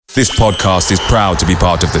This podcast is proud to be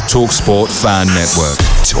part of the TalkSport Fan Network.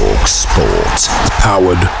 TalkSport.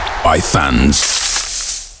 Powered by fans.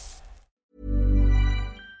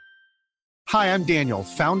 Hi, I'm Daniel,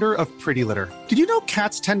 founder of Pretty Litter. Did you know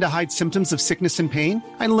cats tend to hide symptoms of sickness and pain?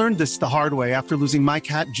 I learned this the hard way after losing my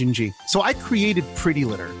cat, Gingy. So I created Pretty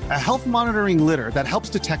Litter, a health monitoring litter that helps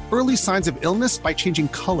detect early signs of illness by changing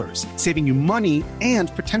colors, saving you money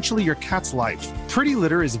and potentially your cat's life. Pretty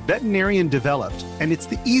Litter is veterinarian developed, and it's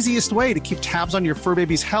the easiest way to keep tabs on your fur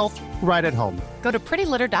baby's health right at home. Go to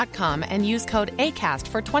prettylitter.com and use code ACAST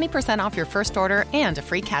for 20% off your first order and a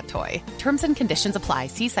free cat toy. Terms and conditions apply.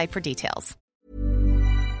 See site for details.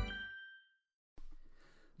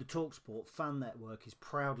 The TalkSport Fan Network is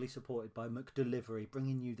proudly supported by McDelivery,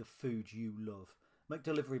 bringing you the food you love.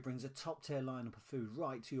 McDelivery brings a top-tier lineup of food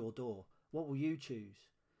right to your door. What will you choose?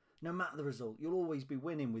 No matter the result, you'll always be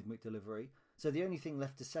winning with McDelivery, so the only thing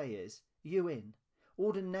left to say is, you in?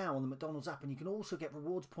 Order now on the McDonald's app, and you can also get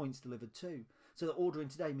rewards points delivered too, so that ordering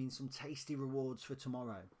today means some tasty rewards for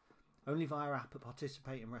tomorrow. Only via app at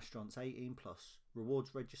participating restaurants. 18+.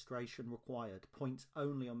 Rewards registration required. Points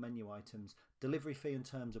only on menu items. Delivery fee and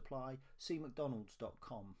terms apply. See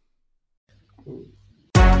mcdonalds.com.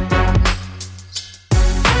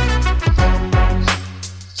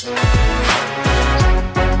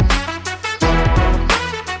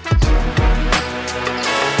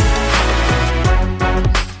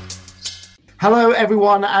 Hello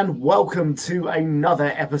everyone and welcome to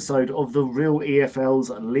another episode of the Real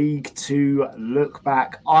EFL's League 2 Look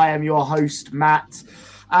Back. I am your host Matt,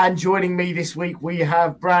 and joining me this week we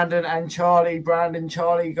have Brandon and Charlie. Brandon,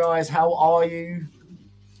 Charlie, guys, how are you?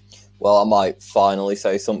 Well, I might finally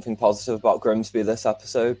say something positive about Grimsby this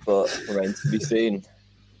episode, but remains to be seen.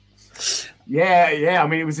 Yeah. I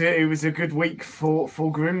mean, it was a good week for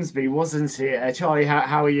Grimsby, wasn't it? Charlie,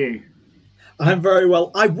 how are you? I'm very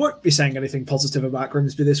well. I won't be saying anything positive about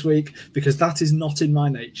Grimsby this week because that is not in my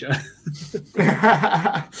nature.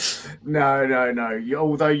 No.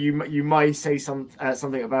 Although you may say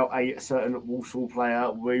something about a certain Walsall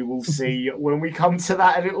player, we will see when we come to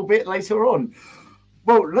that a little bit later on.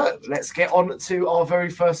 Well, look, let's get on to our very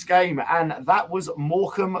first game, and that was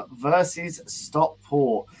Morecambe versus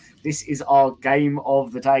Stockport. This is our game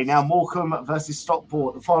of the day. Now, Morecambe versus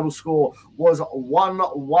Stockport, the final score was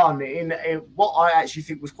 1-1 in what I actually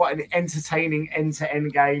think was quite an entertaining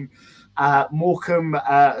end-to-end game. Morecambe,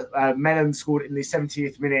 Mellon scored in the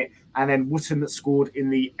 70th minute, and then Wootton scored in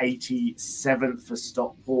the 87th for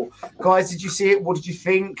Stockport. Guys, did you see it? What did you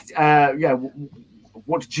think?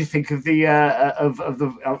 What did you think of the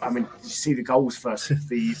I mean, did you see the goals first?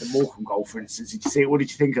 The Morecambe goal, for instance. Did you see it? What did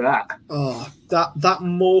you think of that? Oh, that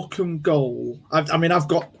Morecambe goal. I've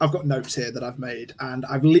got notes here that I've made, and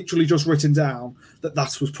I've literally just written down that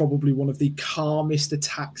was probably one of the calmest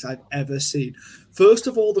attacks I've ever seen. First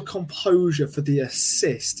of all, the composure for the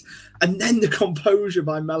assist, and then the composure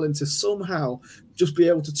by Mellon to somehow just be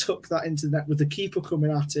able to tuck that into the net with the keeper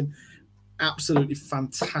coming at him. Absolutely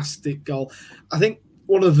fantastic goal. I think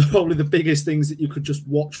one of probably the biggest things that you could just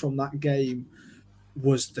watch from that game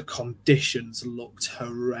was the conditions looked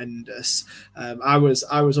horrendous. I was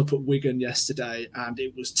up at Wigan yesterday and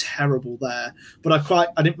it was terrible there, but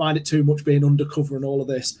I didn't mind it too much being undercover and all of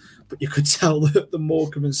this, but you could tell that the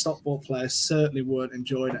Morecambe and Stockport players certainly weren't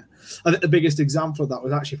enjoying it. I think the biggest example of that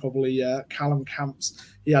was actually probably Callum Camps.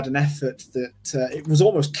 He had an effort that it was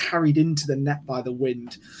almost carried into the net by the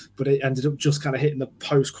wind, but it ended up just kind of hitting the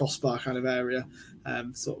post crossbar kind of area,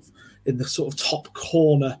 sort of in the sort of top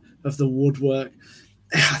corner of the woodwork.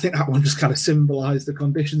 I think that one just kind of symbolised the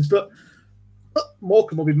conditions, but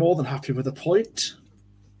Morecambe will be more than happy with a point.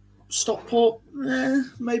 Stockport,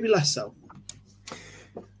 maybe less so.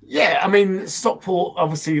 Yeah, I mean, Stockport,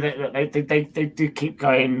 obviously, they did keep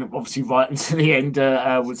going, obviously, right until the end.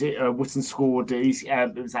 Was it Wootton scored? It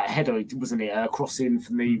was that header, wasn't it? Crossing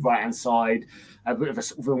from the right-hand side, a bit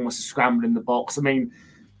of almost a scramble in the box. I mean,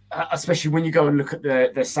 especially when you go and look at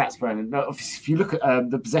the stats, Brandon. Obviously, if you look at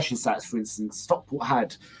the possession stats, for instance, Stockport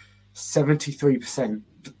had 73%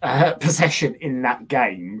 possession in that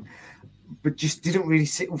game, but just couldn't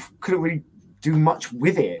really do much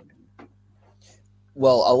with it.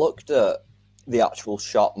 Well, I looked at the actual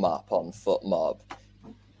shot map on FootMob.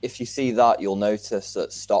 If you see that, you'll notice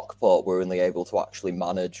that Stockport were only able to actually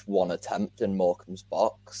manage one attempt in Morecambe's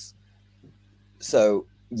box. So,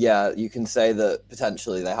 yeah, you can say that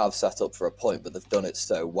potentially they have set up for a point, but they've done it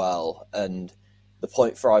so well. And the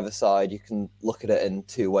point for either side, you can look at it in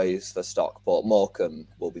two ways for Stockport. Morecambe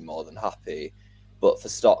will be more than happy. But for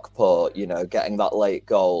Stockport, getting that late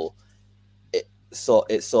goal,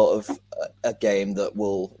 it's sort of a game that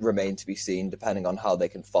will remain to be seen, depending on how they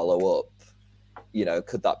can follow up. You know,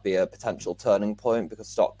 could that be a potential turning point? Because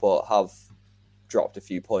Stockport have dropped a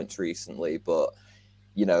few points recently, but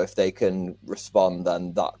you know, if they can respond,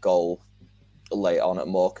 then that goal late on at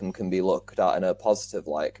Morecambe can be looked at in a positive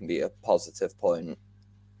light. It can be a positive point.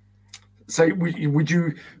 So would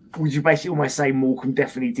you basically almost say Morecambe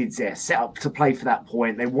definitely did set up to play for that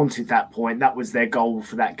point? They wanted that point. That was their goal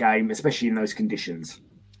for that game, especially in those conditions.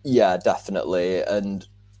 Yeah, definitely. And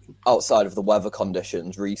outside of the weather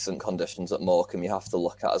conditions, recent conditions at Morecambe, you have to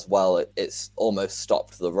look at as well. It's almost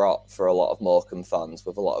stopped the rot for a lot of Morecambe fans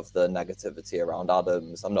with a lot of the negativity around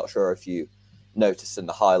Adams. I'm not sure if you noticed in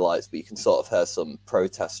the highlights, but you can sort of hear some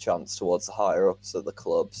protest chants towards the higher ups of the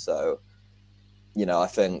club. So, you know, I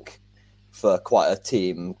think for quite a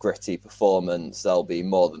team gritty performance, they'll be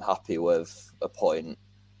more than happy with a point.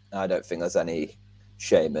 I don't think there's any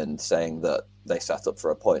shame in saying that they set up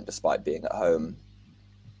for a point despite being at home.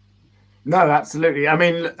 No, absolutely. I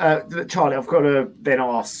mean, Charlie, I've got to then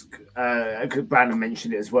ask, because Brandon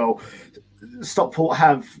mentioned it as well, Stockport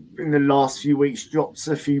have, in the last few weeks, dropped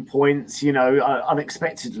a few points, you know,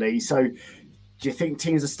 unexpectedly. So do you think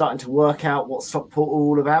teams are starting to work out what Stockport are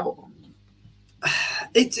all about?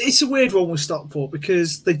 It's a weird one with Stockport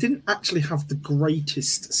because they didn't actually have the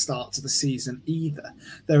greatest start to the season either.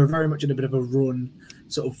 They were very much in a bit of a run,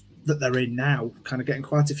 sort of, that they're in now, kind of getting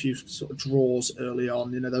quite a few sort of draws early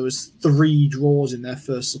on. You know, there was 3 draws in their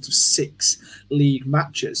first sort of 6 league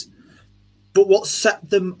matches. But what set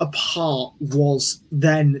them apart was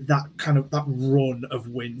then that run of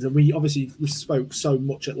wins. And we spoke so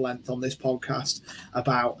much at length on this podcast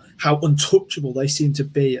about how untouchable they seem to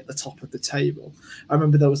be at the top of the table. I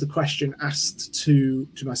remember there was a question asked to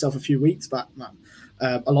myself a few weeks back, Matt,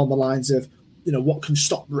 along the lines of, you know, what can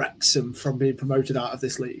stop Wrexham from being promoted out of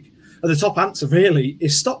this league? And the top answer really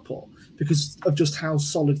is Stockport, because of just how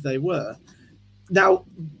solid they were. Now,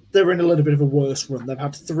 they're in a little bit of a worse run. They've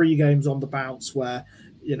had 3 games on the bounce where,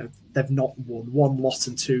 you know, they've not won. 1 loss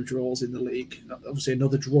and 2 draws in the league. Obviously,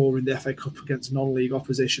 another draw in the FA Cup against non-league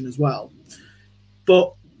opposition as well.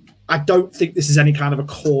 But I don't think this is any kind of a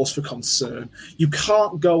cause for concern. You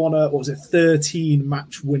can't go on a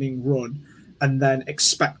 13-match winning run and then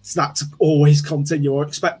expect that to always continue, or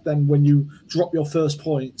expect then when you drop your first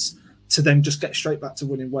points to then just get straight back to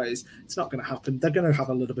winning ways. It's not going to happen. They're going to have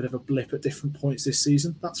a little bit of a blip at different points this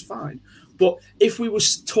season. That's fine. But if we were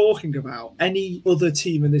talking about any other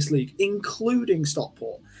team in this league, including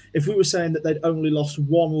Stockport, if we were saying that they'd only lost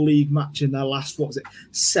 1 league match in their last,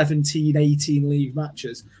 17, 18 league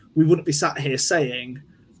matches, we wouldn't be sat here saying,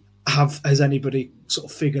 has anybody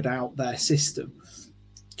sort of figured out their system?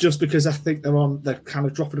 Just because I think they're kind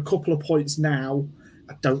of dropping a couple of points now,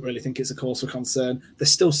 I don't really think it's a cause for concern. They're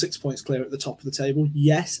still 6 points clear at the top of the table.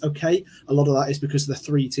 Yes, okay. A lot of that is because the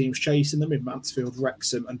 3 teams chasing them in Mansfield,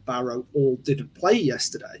 Wrexham and Barrow all didn't play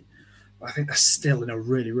yesterday. But I think they're still in a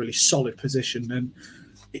really, really solid position. And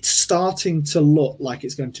it's starting to look like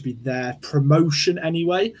it's going to be their promotion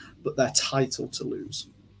anyway, but their title to lose.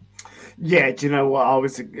 Yeah, do you know what? I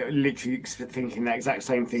was literally thinking that exact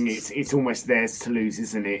same thing. It's almost theirs to lose,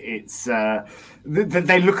 isn't it? It's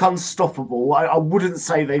they look unstoppable. I wouldn't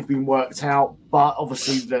say they've been worked out, but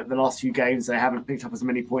obviously the last few games they haven't picked up as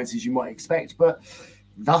many points as you might expect. But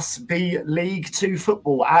thus be League 2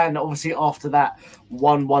 football, and obviously after that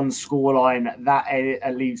 1-1 scoreline,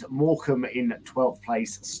 that leaves Morecambe in 12th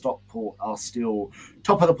place. Stockport are still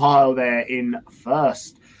top of the pile there in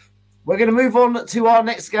first. We're going to move on to our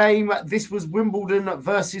next game. This was Wimbledon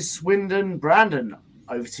versus Swindon. Brandon,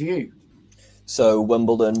 over to you. So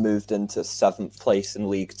Wimbledon moved into 7th place in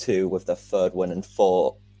League 2 with their 3rd win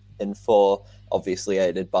in four, obviously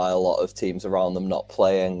aided by a lot of teams around them not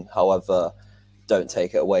playing. However, don't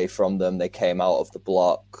take it away from them. They came out of the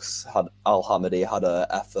blocks. Al-Hamadi had an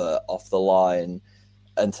effort off the line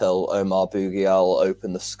until Omar Bougiel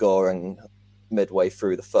opened the scoring midway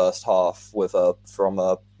through the first half from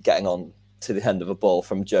a getting on to the end of a ball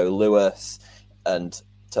from Joe Lewis and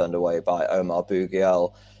turned away by Omar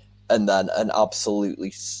Bougiel. And then an absolutely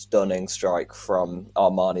stunning strike from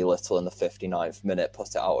Armani Little in the 59th minute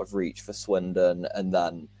put it out of reach for Swindon. And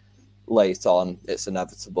then late on, it's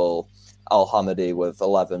inevitable. Al-Hamadi, with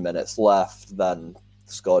 11 minutes left, then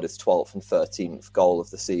scored his 12th and 13th goal of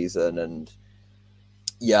the season. And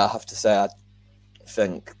yeah, I have to say, I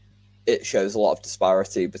think it shows a lot of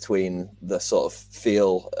disparity between the sort of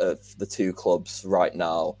feel of the 2 clubs right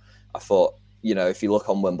now. I thought, you know, if you look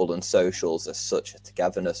on Wimbledon socials, there's such a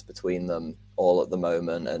togetherness between them all at the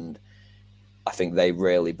moment. And I think they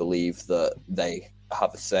really believe that they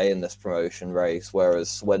have a say in this promotion race, whereas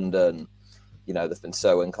Swindon, they've been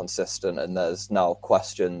so inconsistent, and there's now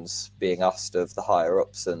questions being asked of the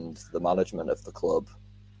higher-ups and the management of the club.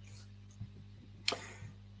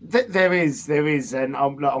 There is, and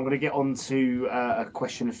I'm going to get on to a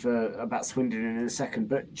question about Swindon in a second.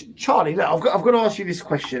 But Charlie, look, I've got to ask you this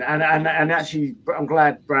question, and actually, I'm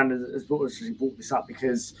glad Brandon has brought this up,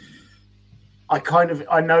 because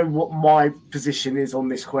I know what my position is on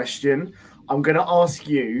this question. I'm going to ask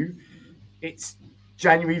you. It's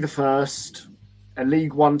January the 1st. A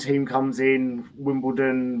League One team comes in,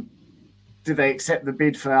 Wimbledon. Do they accept the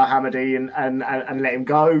bid for Al Hamadi and let him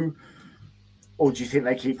go? Or do you think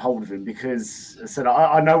they keep hold of him? Because as I said,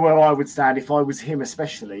 I know where I would stand if I was him,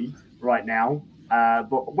 especially right now.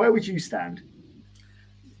 But where would you stand?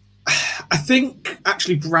 I think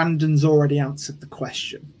actually Brandon's already answered the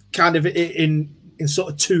question, kind of in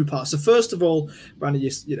sort of two parts. So first of all, Brandon,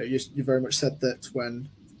 you very much said that when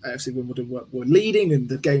AFC Wimbledon were leading and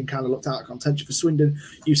the game kind of looked out of contention for Swindon,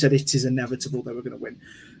 you said it is inevitable they were going to win.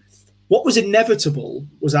 What was inevitable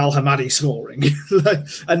was Al Hamadi scoring.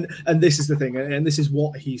 and this is the thing, and this is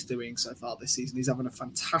what he's doing so far this season. He's having a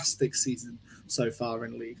fantastic season so far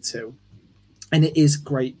in League Two. And it is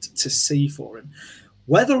great to see for him.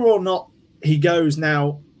 Whether or not he goes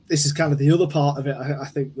now, this is kind of the other part of it. I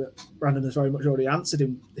think that Brandon has very much already answered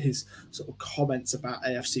in his sort of comments about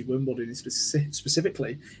AFC Wimbledon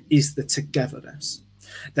specifically, is the togetherness.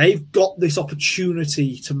 They've got this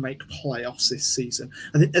opportunity to make playoffs this season.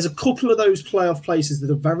 I think there's a couple of those playoff places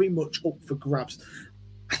that are very much up for grabs.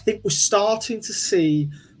 I think we're starting to see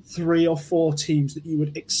 3 or 4 teams that you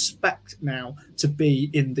would expect now to be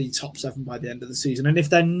in the top 7 by the end of the season. And if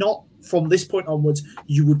they're not from this point onwards,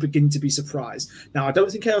 you would begin to be surprised. Now, I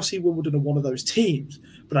don't think AFC Wimbledon are one of those teams,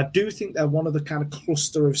 but I do think they're one of the kind of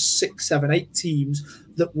cluster of 6, 7, 8 teams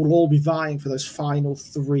that will all be vying for those final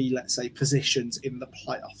 3, let's say, positions in the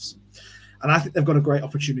playoffs. And I think they've got a great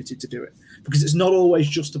opportunity to do it, because it's not always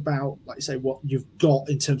just about, like you say, what you've got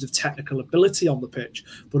in terms of technical ability on the pitch,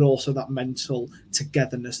 but also that mental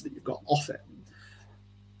togetherness that you've got off it.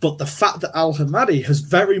 But the fact that Al Hamadi has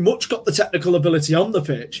very much got the technical ability on the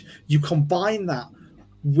pitch, you combine that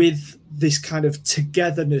with this kind of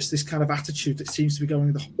togetherness, this kind of attitude that seems to be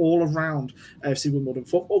going all around AFC Wimbledon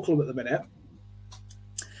Football Club at the minute,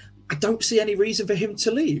 I don't see any reason for him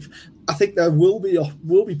to leave. I think there will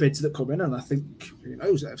be bids that come in, and I think, who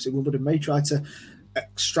knows, AFC Wimbledon may try to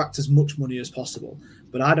extract as much money as possible.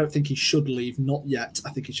 But I don't think he should leave, not yet.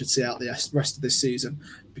 I think he should see out the rest of this season,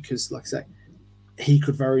 because, like I say, he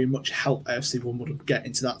could very much help AFC Wimbledon get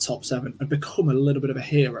into that top 7 and become a little bit of a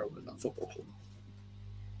hero in that football club.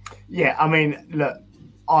 Yeah, I mean, look,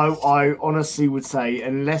 I honestly would say,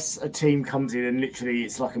 unless a team comes in and literally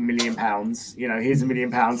it's like £1 million, here's £1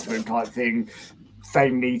 million for him type thing, they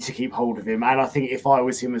need to keep hold of him. And I think if I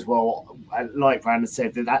was him as well, like Brandon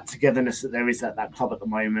said, that togetherness that there is at that club at the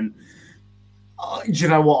moment, do you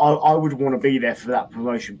know what? I would want to be there for that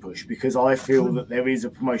promotion push, because I feel that there is a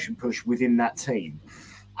promotion push within that team.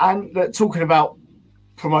 And talking about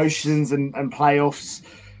promotions and playoffs,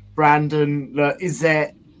 Brandon, is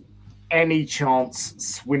there any chance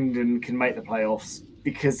Swindon can make the playoffs?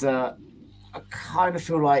 Because I kind of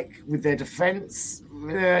feel like with their defence,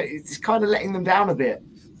 it's kind of letting them down a bit.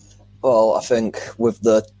 Well, I think with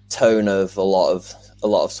the tone of a lot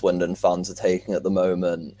of Swindon fans are taking at the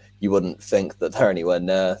moment, you wouldn't think that they're anywhere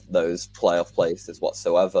near those playoff places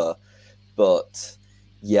whatsoever. But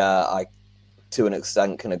yeah, I to an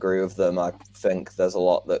extent can agree with them. I think there's a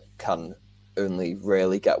lot that can only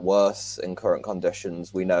really get worse in current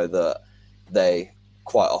conditions. We know that they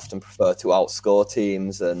quite often prefer to outscore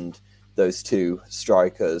teams, and those 2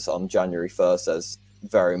 strikers on January 1st, there's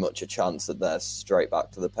very much a chance that they're straight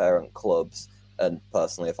back to the parent clubs. And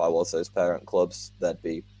personally, if I was those parent clubs, they'd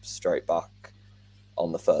be straight back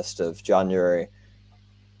on the 1st of January.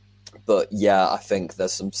 But yeah, I think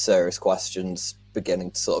there's some serious questions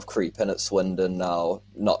beginning to sort of creep in at Swindon now,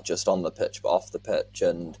 not just on the pitch, but off the pitch.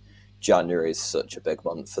 And January is such a big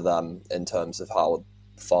month for them in terms of how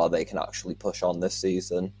far they can actually push on this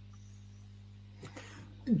season.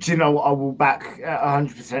 Do you know what? I will back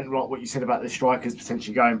 100% what you said about the strikers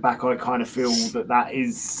potentially going back. I kind of feel that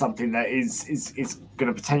is something that is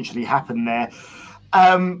going to potentially happen there.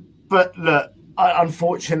 But look,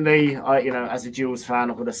 unfortunately, as a Jules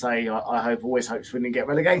fan, I've got to say, I always hope Swindon get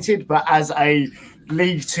relegated. But as a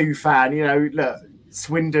League Two fan, look,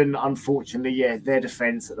 Swindon, unfortunately, their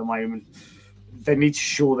defence at the moment, they need to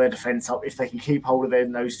shore their defence up. If they can keep hold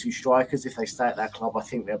of those 2 strikers, if they stay at that club, I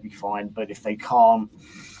think they'll be fine. But if they can't,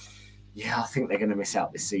 Yeah, I think they're going to miss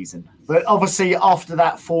out this season. But obviously, after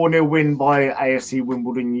that 4-0 win by AFC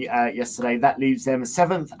Wimbledon yesterday, that leaves them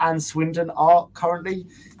 7th, and Swindon are currently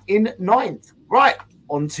in 9th. Right,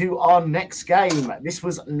 on to our next game. This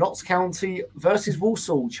was Notts County versus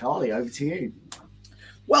Walsall. Charlie, over to you.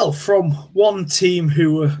 Well, from one team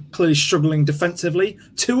who were clearly struggling defensively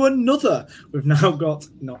to another, we've now got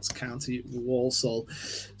Notts County Walsall.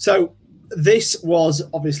 So this was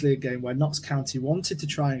obviously a game where Notts County wanted to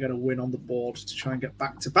try and get a win on the board, to try and get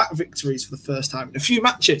back-to-back victories for the first time in a few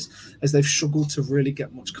matches, as they've struggled to really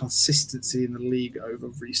get much consistency in the league over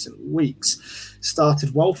recent weeks.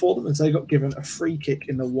 Started well for them as they got given a free kick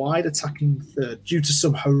in the wide attacking third due to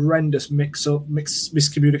some horrendous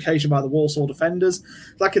miscommunication by the Walsall defenders,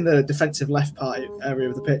 like in the defensive left part area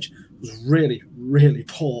of the pitch. Was really, really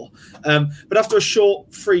poor. But after a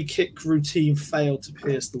short free kick routine failed to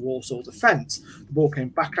pierce the Walsall defence, the ball came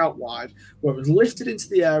back out wide, where it was lifted into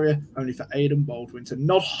the area, only for Aidan Baldwin to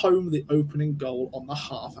nod home the opening goal on the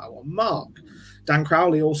half-hour mark. Dan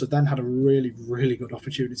Crowley also then had a really, really good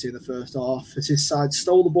opportunity in the first half as his side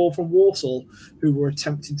stole the ball from Walsall, who were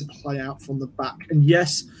attempting to play out from the back. And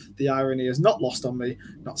yes, the irony is not lost on me,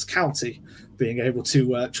 Notts County being able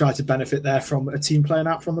to try to benefit there from a team playing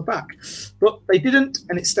out from the back. But they didn't,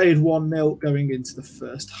 and it stayed 1-0 going into the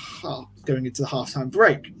first half, going into the halftime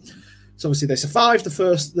break. So obviously they survived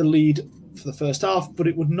the lead for the first half, but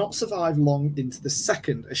it would not survive long into the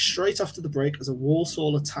second, as straight after the break, as a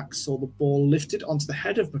Walsall attack saw the ball lifted onto the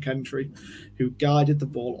head of McKentry, who guided the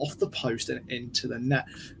ball off the post and into the net.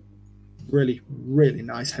 Really, really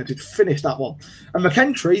nice headed finish, that one. And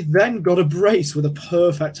McKentry then got a brace with a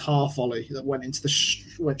perfect half volley that went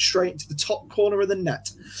straight into the top corner of the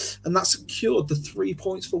net, and that secured the 3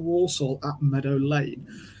 points for Walsall at Meadow Lane.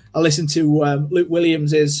 I listened to Luke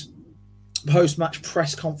Williams's post-match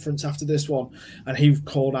press conference after this one, and he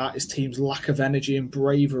called out his team's lack of energy and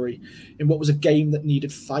bravery in what was a game that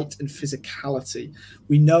needed fight and physicality.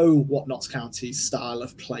 We know what Notts County's style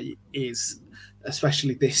of play is,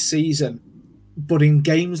 especially this season. But in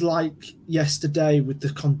games like yesterday, with the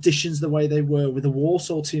conditions the way they were, with a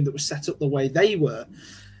Walsall team that was set up the way they were,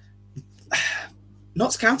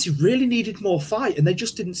 Notts County really needed more fight, and they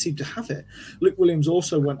just didn't seem to have it. Luke Williams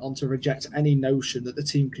also went on to reject any notion that the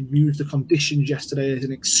team can use the conditions yesterday as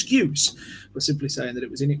an excuse, but simply saying that it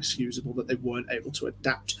was inexcusable that they weren't able to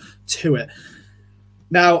adapt to it.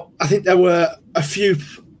 Now, I think there were a few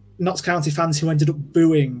Notts County fans who ended up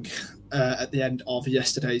booing at the end of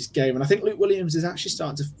yesterday's game, and I think Luke Williams is actually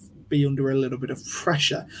starting to be under a little bit of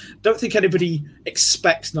pressure. Don't think anybody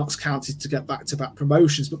expects Notts County to get back-to-back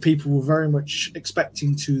promotions, but people were very much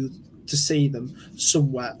expecting to see them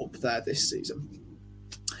somewhere up there this season.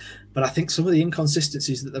 But I think some of the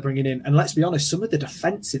inconsistencies that they're bringing in, and let's be honest, some of the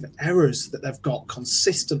defensive errors that they've got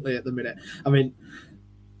consistently at the minute. I mean,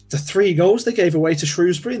 the 3 goals they gave away to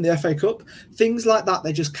Shrewsbury in the FA Cup, things like that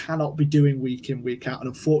they just cannot be doing week in, week out, and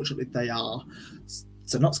unfortunately they are.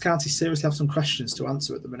 So Notts County seriously have some questions to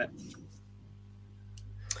answer at the minute.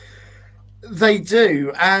 They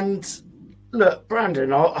do. And look,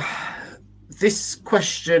 Brandon, this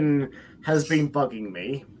question has been bugging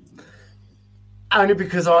me. Only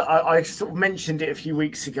because I sort of mentioned it a few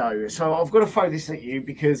weeks ago. So I've got to throw this at you,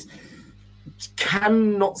 because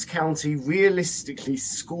can Notts County realistically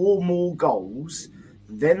score more goals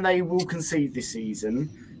than they will concede this season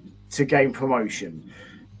to gain promotion?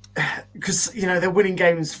 Because, you know, they're winning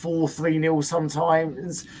games 4-3-0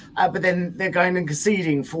 sometimes, but then they're going and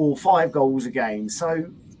conceding 4-5 goals a game.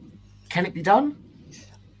 So can it be done?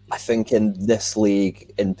 I think in this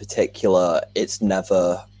league in particular, it's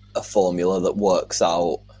never a formula that works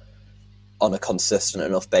out on a consistent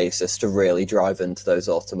enough basis to really drive into those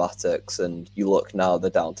automatics. And you look now, they're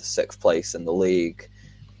down to 6th place in the league.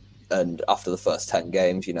 And after the first 10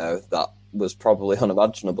 games, you know, that was probably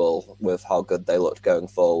unimaginable with how good they looked going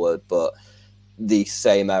forward. But the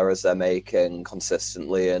same errors they're making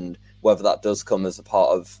consistently, and whether that does come as a part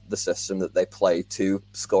of the system that they play to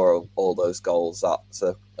score all those goals, that's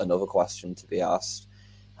another question to be asked.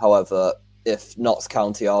 However, if Notts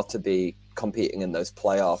County are to be competing in those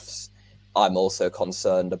playoffs, I'm also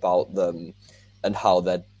concerned about them and how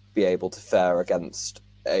they'd be able to fare against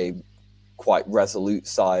a quite resolute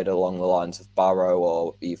side along the lines of Barrow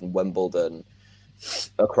or even Wimbledon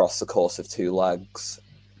across the course of 2 legs,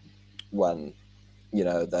 when, you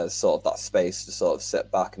know, there's sort of that space to sort of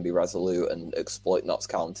sit back and be resolute and exploit Notts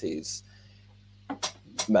County's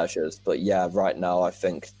measures. But yeah, right now I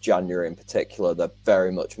think January in particular, they're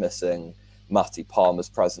very much missing Matty Palmer's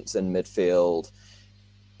presence in midfield.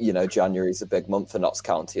 You know, January's a big month for Notts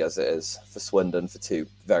County, as it is for Swindon, for 2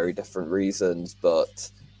 very different reasons. But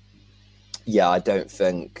yeah, I don't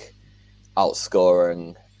think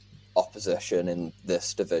outscoring opposition in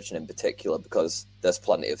this division in particular, because there's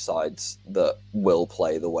plenty of sides that will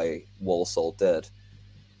play the way Walsall did.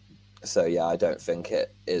 So yeah, I don't think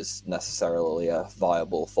it is necessarily a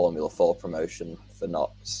viable Formula 4 promotion for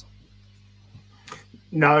Notts.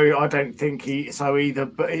 No, I don't think so either.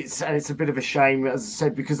 But it's a bit of a shame, as I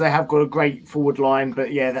said, because they have got a great forward line.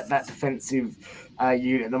 But yeah, that defensive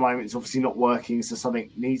unit at the moment is obviously not working, so something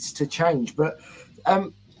needs to change. But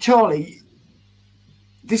Charlie,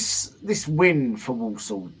 this win for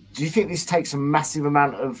Walsall, do you think this takes a massive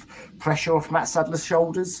amount of pressure off Matt Sadler's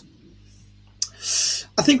shoulders?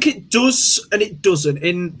 I think it does, and it doesn't.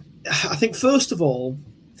 I think first of all,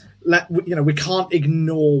 we can't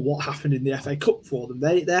ignore what happened in the FA Cup for them.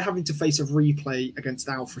 They're having to face a replay against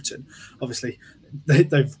Alfreton. Obviously,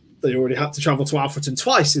 they already had to travel to Alfreton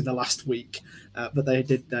twice in the last week, but they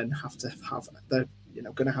did then have to have they're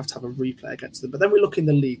going to have a replay against them. But then we look in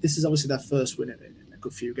the league. This is obviously their first win in a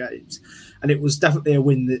good few games, and it was definitely a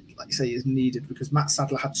win that, like you say, is needed because Matt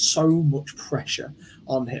Sadler had so much pressure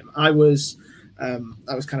on him. I was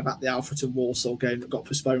kind of at the Alfreton Walsall game that got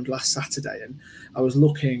postponed last Saturday, and I was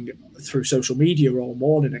looking through social media all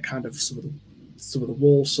morning at kind of some of the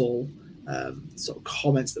Walsall sort of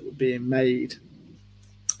comments that were being made.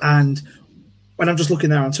 And when I'm just looking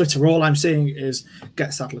there on Twitter, all I'm seeing is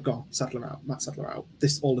get Sadler gone, Sadler out, Matt Sadler out,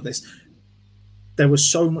 all of this. There was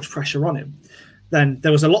so much pressure on him. Then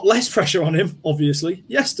there was a lot less pressure on him, obviously,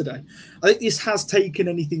 yesterday. I think this has taken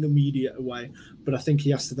anything immediate away, but I think they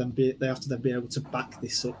have to then be able to back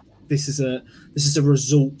this up. This is a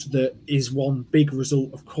result that is one big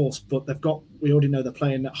result, of course, but we already know they're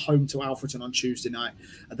playing at home to Alfreton on Tuesday night,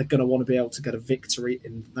 and they're going to want to be able to get a victory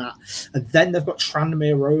in that. And then they've got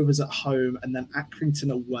Tranmere Rovers at home, and then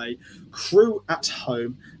Accrington away, Crewe at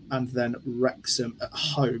home, and then Wrexham at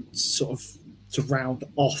home, sort of to round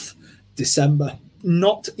off December.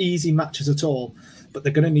 Not easy matches at all, but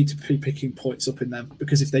they're going to need to be picking points up in them,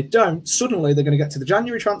 because if they don't, suddenly they're going to get to the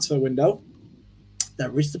January transfer window.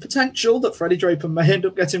 There is the potential that Freddie Draper may end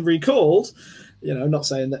up getting recalled. Not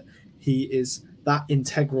saying that he is that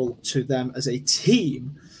integral to them as a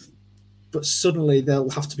team, but suddenly they'll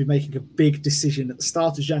have to be making a big decision at the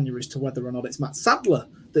start of January as to whether or not it's Matt Sadler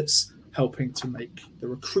that's helping to make the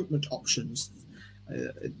recruitment options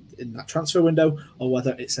in that transfer window, or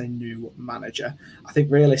whether it's a new manager. I think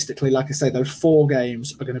realistically, like I say, those 4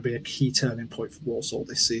 games are going to be a key turning point for Walsall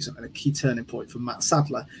this season, and a key turning point for Matt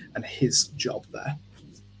Sadler and his job there.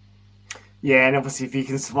 Yeah, and obviously if he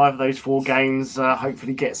can survive those 4 games,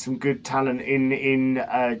 hopefully get some good talent in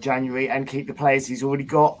January and keep the players he's already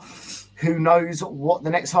got, who knows what the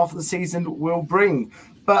next half of the season will bring.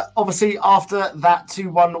 But obviously, after that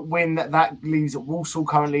 2-1 win, that leaves Walsall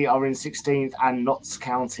currently are in 16th and Notts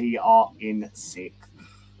County are in 6th.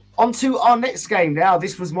 On to our next game now.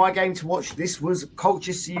 This was my game to watch. This was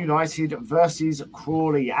Colchester United versus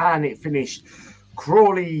Crawley, and it finished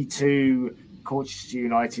Crawley 2, Colchester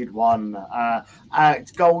United 1.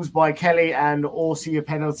 Goals by Kelly and Orsi, a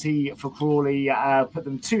penalty for Crawley, put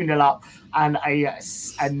them 2-0 up, and a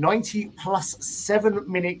 90-plus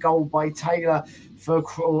 7-minute goal by Taylor for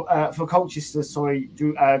Colchester,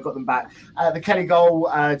 got them back. The Kelly goal,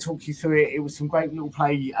 talk you through it. It was some great little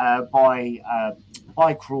play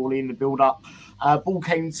by Crawley in the build-up. Ball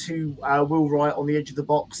came to Will Wright on the edge of the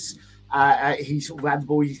box. He sort of had the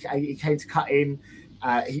ball. He came to cut in.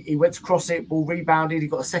 He went to cross it. Ball rebounded. He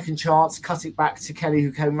got a second chance. Cut it back to Kelly,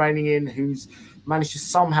 who came raining in. Who's managed to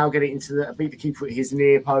somehow get it beat the keeper at his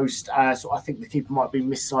near post. So I think the keeper might have been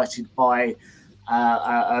missighted by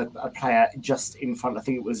a player just in front. I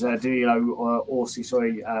think it was Danilo or Orsi.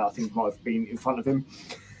 I think it might have been in front of him.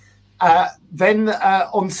 Then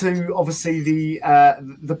onto obviously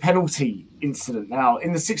the penalty incident. Now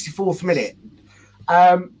in the 64th minute.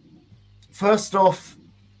 First off,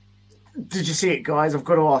 did you see it, guys? I've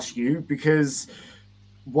got to ask you, because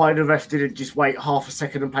why the ref didn't just wait half a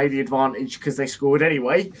second and play the advantage because they scored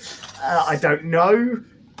anyway? I don't know.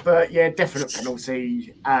 But yeah, definite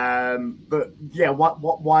penalty. But yeah,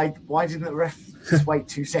 why didn't the ref just wait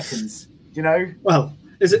 2 seconds? Well,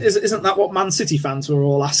 isn't that what Man City fans were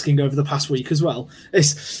all asking over the past week as well?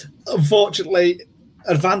 It's unfortunately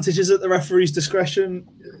advantages at the referee's discretion.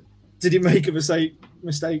 Did he make a mistake?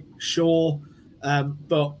 Sure,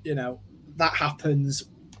 but that happens.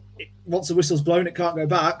 Once the whistle's blown, it can't go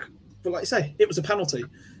back. But like you say, it was a penalty.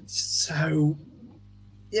 So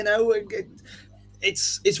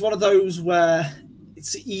It's one of those where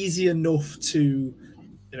it's easy enough to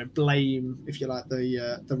blame, if you like,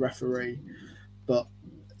 the referee, but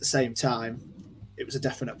at the same time, it was a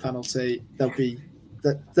definite penalty. There'll be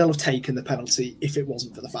that they'll have taken the penalty if it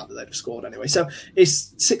wasn't for the fact that they'd have scored anyway. So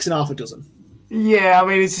it's 6.5 a dozen. Yeah, I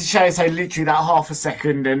mean, it's a shame. So literally that half a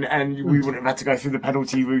second, and we wouldn't have had to go through the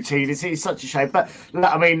penalty routine. It's such a shame. But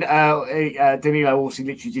I mean, Danilo also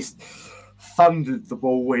literally just thundered the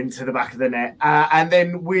ball into the back of the net, and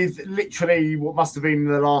then with literally what must have been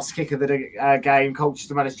the last kick of the game,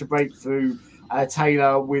 Colchester managed to break through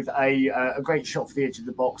Taylor with a great shot for the edge of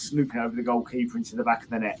the box, looping over the goalkeeper into the back of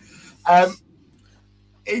the net.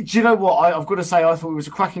 Do you know what? I've got to say, I thought it was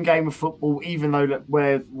a cracking game of football, even though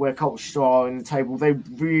where Colchester are in the table, they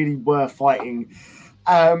really were fighting.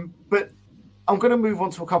 But I'm going to move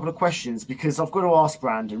on to a couple of questions because I've got to ask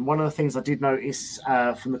Brandon. One of the things I did notice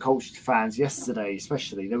from the Colchester fans yesterday,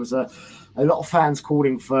 especially, there was a lot of fans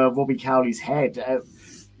calling for Robbie Cowley's head.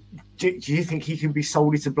 Do you think he can be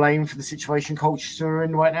solely to blame for the situation Colchester are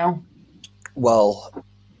in right now? Well,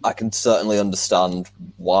 I can certainly understand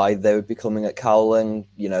why they would be coming at Cowling.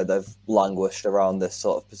 You know, they've languished around this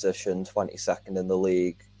sort of position, 22nd in the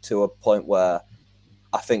league, to a point where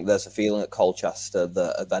I think there's a feeling at Colchester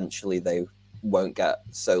that eventually they won't get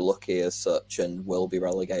so lucky as such and will be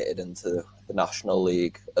relegated into the National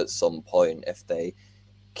League at some point if they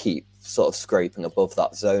keep sort of scraping above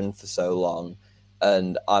that zone for so long.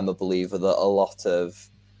 And I'm a believer that a lot of,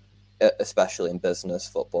 especially in business,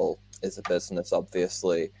 football is a business,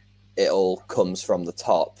 obviously. It all comes from the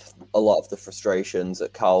top. A lot of the frustrations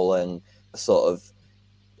at Cowling are sort of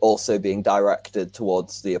also being directed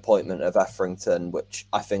towards the appointment of Etherington, which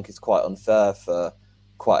I think is quite unfair for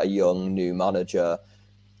quite a young new manager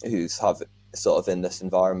who's sort of in this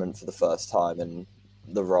environment for the first time in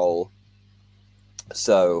the role.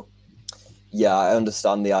 So, yeah, I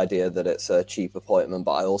understand the idea that it's a cheap appointment,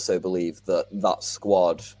 but I also believe that that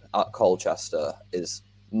squad at Colchester is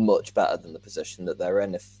much better than the position that they're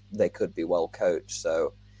in if they could be well coached.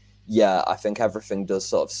 So, yeah, I think everything does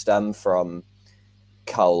sort of stem from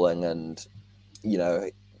Cowling, and, you know,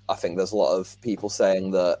 I think there's a lot of people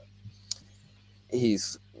saying that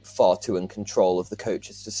he's far too in control of the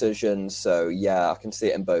coach's decisions. So, yeah, I can see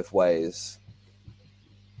it in both ways.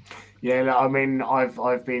 Yeah, I mean,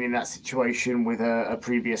 I've been in that situation with a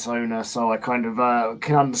previous owner, so I kind of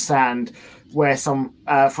can understand where some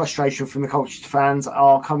frustration from the Colchester fans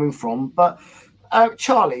are coming from. But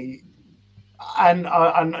Charlie,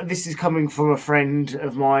 and this is coming from a friend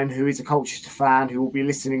of mine who is a Colchester fan who will be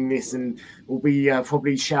listening to this and will be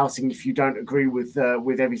probably shouting if you don't agree with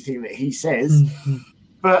everything that he says. Mm-hmm.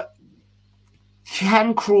 But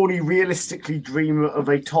can Crawley realistically dream of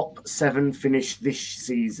a top 7 finish this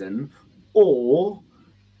season, or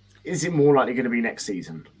is it more likely going to be next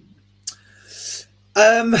season?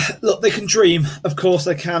 Look, they can dream. Of course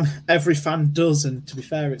they can. Every fan does, and to be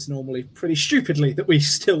fair, it's normally pretty stupidly that we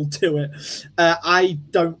still do it. I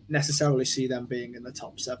don't necessarily see them being in the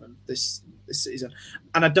top 7 this season,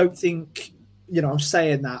 and I don't think, you know, I'm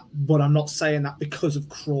saying that, but I'm not saying that because of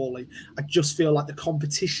Crawley. I just feel like the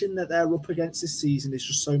competition that they're up against this season is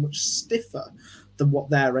just so much stiffer than what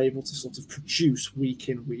they're able to sort of produce week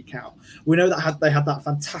in, week out. We know that they had that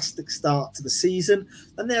fantastic start to the season,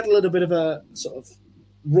 then they had a little bit of a sort of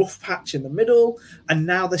rough patch in the middle, and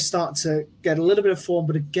now they start to get a little bit of form,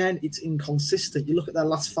 but again, it's inconsistent. You look at their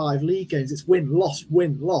last 5 league games, it's win,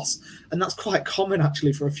 loss, and that's quite common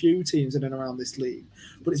actually for a few teams in and around this league,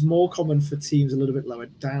 but it's more common for teams a little bit lower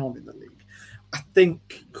down in the league. I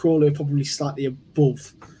think Crawley are probably slightly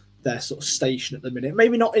above their sort of station at the minute.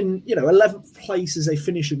 Maybe not in, 11th place as a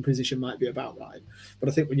finishing position might be about right. But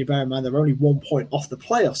I think when you bear in mind they're only 1 point off the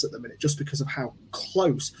playoffs at the minute, just because of how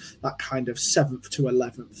close that kind of 7th to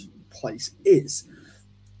 11th place is.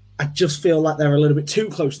 I just feel like they're a little bit too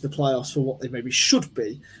close to the playoffs for what they maybe should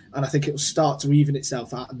be. And I think it will start to even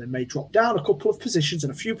itself out, and they may drop down a couple of positions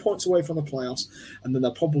and a few points away from the playoffs, and then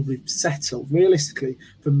they'll probably settle realistically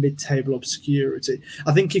for mid-table obscurity.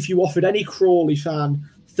 I think if you offered any Crawley fan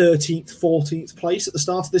 13th, 14th place at the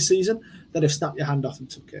start of this season, they'd have snapped your hand off and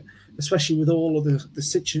took it, especially with all of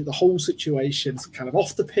the whole situation kind of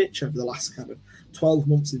off the pitch over the last kind of 12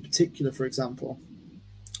 months in particular, for example,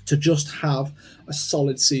 to just have a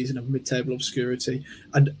solid season of mid-table obscurity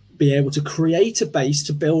and be able to create a base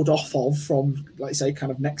to build off of from, like I say,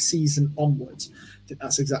 kind of next season onwards. I think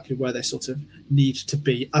that's exactly where they sort of need to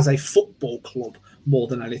be as a football club more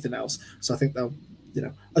than anything else. So I think they'll,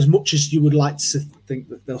 as much as you would like to think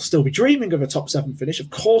that they'll still be dreaming of a top 7 finish, of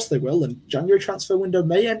course they will, and January transfer window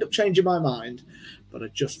may end up changing my mind, but I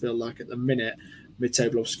just feel like at the minute,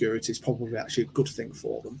 mid-table obscurity is probably actually a good thing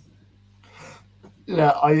for them.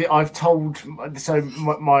 Look, I've told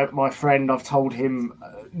my friend. I've told him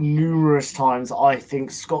numerous times. I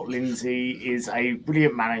think Scott Lindsay is a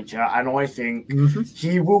brilliant manager, and I think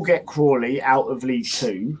he will get Crawley out of League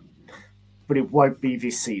Two, but it won't be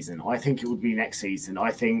this season. I think it would be next season.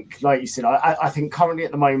 I think, like you said, I think currently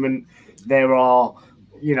at the moment there are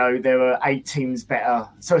 8 teams better,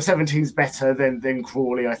 so 7 teams better than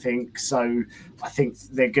Crawley. I think so. I think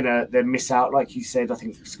they'll miss out, like you said. I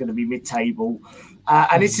think it's going to be mid-table.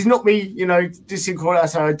 And this is not me, dissing Crawley.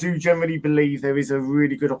 So I do generally believe there is a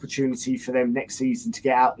really good opportunity for them next season to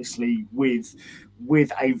get out this league with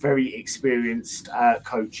a very experienced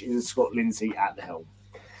coach in Scott Lindsay at the helm.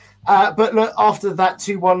 But look, after that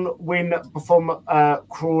 2-1 win from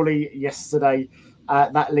Crawley yesterday,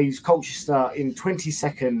 that leaves Colchester in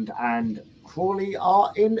 22nd and Crawley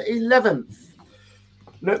are in 11th.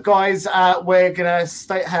 Look, guys, we're going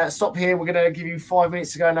to stop here. We're going to give you 5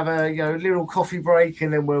 minutes to go and have a little coffee break,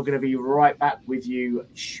 and then we're going to be right back with you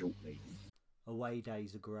shortly. Away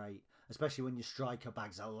days are great, especially when your striker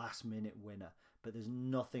bag's a last-minute winner. But there's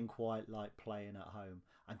nothing quite like playing at home.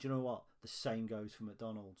 And do you know what? The same goes for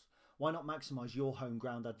McDonald's. Why not maximise your home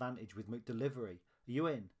ground advantage with McDelivery? Are you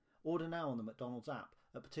in? Order now on the McDonald's app.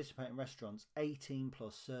 At participating restaurants, 18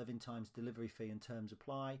 plus serving times, delivery fee and terms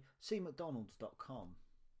apply. See mcdonalds.com.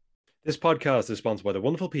 This podcast is sponsored by the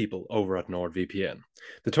wonderful people over at NordVPN.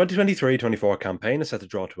 The 2023-24 campaign is set to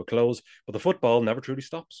draw to a close, but the football never truly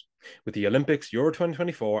stops. With the Olympics, Euro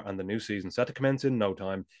 2024 and the new season set to commence in no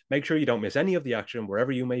time, make sure you don't miss any of the action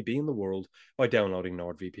wherever you may be in the world by downloading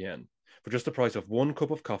NordVPN. For just the price of 1 cup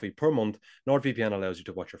of coffee per month, NordVPN allows you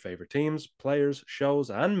to watch your favourite teams, players, shows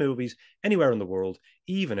and movies anywhere in the world,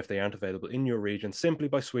 even if they aren't available in your region, simply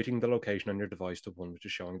by switching the location on your device to one which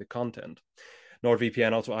is showing the content.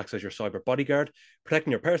 NordVPN also acts as your cyber bodyguard, protecting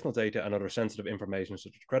your personal data and other sensitive information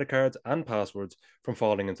such as credit cards and passwords from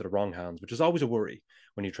falling into the wrong hands, which is always a worry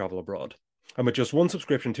when you travel abroad. And with just 1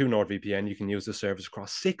 subscription to NordVPN, you can use this service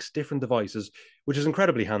across 6 different devices, which is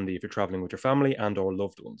incredibly handy if you're traveling with your family and or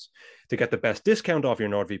loved ones. To get the best discount off your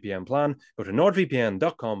NordVPN plan, go to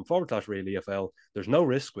nordvpn.com/realefl. There's no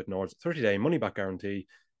risk with Nord's 30-day money-back guarantee,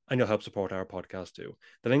 and you'll help support our podcast too.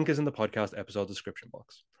 The link is in the podcast episode description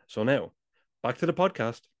box. So now, back to the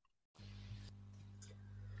podcast.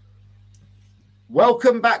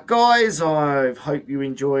 Welcome back, guys. I hope you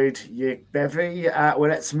enjoyed your bevy. Well,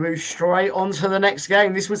 let's move straight on to the next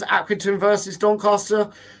game. This was Accrington versus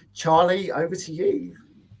Doncaster. Charlie, over to you.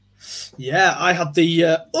 Yeah, I had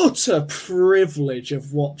the utter privilege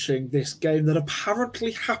of watching this game that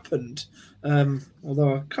apparently happened.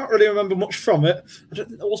 Although I can't really remember much from it. There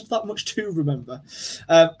wasn't that much to remember.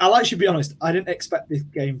 I'll actually be honest, I didn't expect this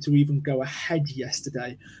game to even go ahead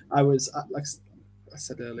yesterday. I was, like I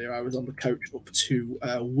said earlier, I was on the coach up to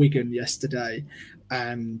Wigan yesterday,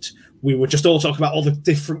 and we were just all talking about all the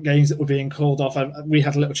different games that were being called off. And we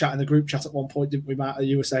had a little chat in the group chat at one point, didn't we, Matt?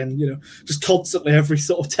 You were saying, just constantly every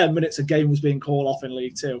sort of 10 minutes a game was being called off in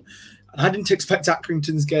League Two. And I didn't expect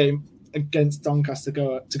Accrington's game against Doncaster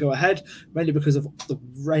to go ahead, mainly because of the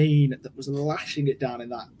rain that was lashing it down in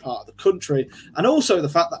that part of the country, and also the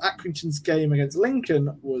fact that Accrington's game against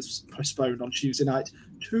Lincoln was postponed on Tuesday night,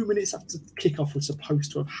 2 minutes after the kickoff was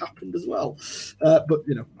supposed to have happened as well. But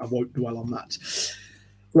I won't dwell on that.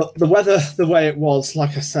 Look, the weather, the way it was,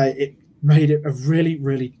 like I say, it made it a really,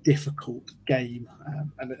 really difficult game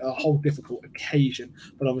and a whole difficult occasion.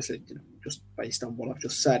 But obviously, just based on what I've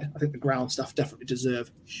just said, I think the ground staff definitely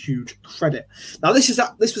deserve huge credit. Now, this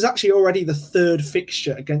was actually already the 3rd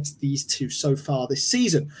fixture against these two so far this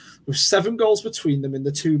season, with 7 goals between them in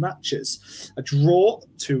the 2 matches, a draw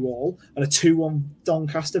 2-2 and a 2-1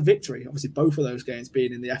 Doncaster victory. Obviously, both of those games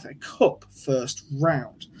being in the FA Cup first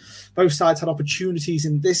round. Both sides had opportunities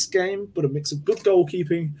in this game, but a mix of good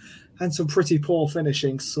goalkeeping and some pretty poor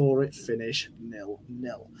finishing saw it finish 0-0.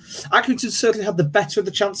 Accrington certainly had the better of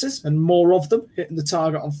the chances and more of them, hitting the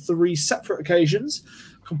target on 3 separate occasions,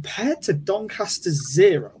 compared to Doncaster's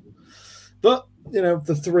 0. But,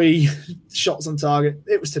 the 3 shots on target,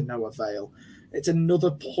 it was to no avail. It's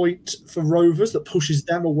another point for Rovers that pushes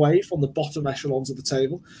them away from the bottom echelons of the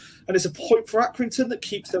table. And it's a point for Accrington that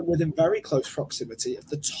keeps them within very close proximity of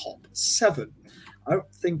the top 7. I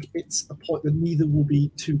don't think it's a point that neither will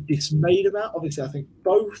be too dismayed about. Obviously, I think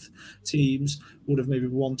both teams would have maybe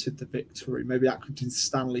wanted the victory. Maybe Accrington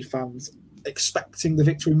Stanley fans expecting the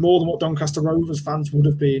victory more than what Doncaster Rovers fans would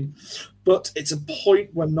have been. But it's a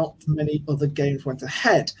point where not many other games went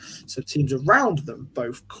ahead. So teams around them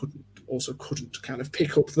both couldn't kind of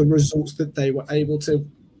pick up the results that they were able to.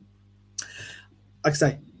 Like I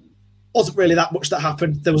say, wasn't really that much that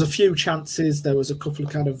happened. There was a few chances. There was a couple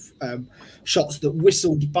of kind of shots that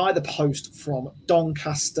whistled by the post from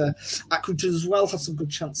Doncaster. Accrington as well had some good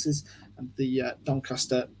chances. And the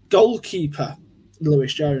Doncaster goalkeeper,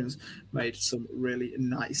 Lewis Jones, made some really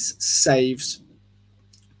nice saves.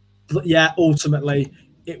 But yeah, ultimately,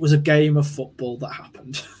 it was a game of football that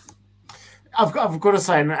happened. I've got to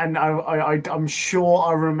say, and I'm sure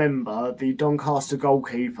I remember the Doncaster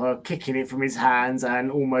goalkeeper kicking it from his hands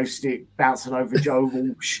and almost it bouncing over Joe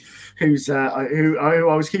Walsh, who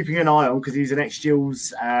I was keeping an eye on because he's an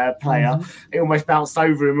ex-Gills player. Mm-hmm. It almost bounced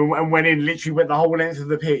over him and went in, literally went the whole length of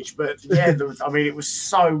the pitch. But yeah, it was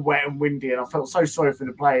so wet and windy, and I felt so sorry for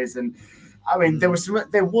the players. And I mean, there was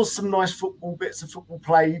some nice bits of football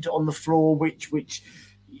played on the floor, which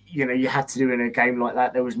you had to do in a game like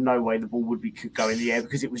that. There was no way the ball could go in the air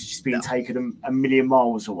because it was just being taken a million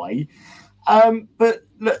miles away. But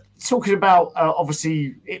look, talking about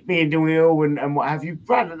obviously it being 0-0 and what have you,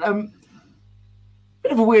 Brad,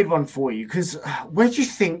 bit of a weird one for you, because where do you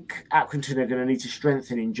think Accrington are going to need to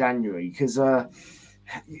strengthen in January? Because I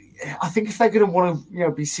think if they're going to want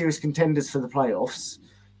to be serious contenders for the playoffs,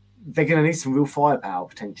 they're going to need some real firepower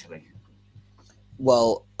potentially.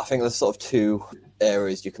 Well, I think there's sort of two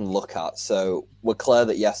areas you can look at. So we're clear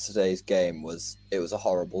that yesterday's game was a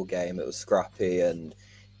horrible game. It was scrappy, and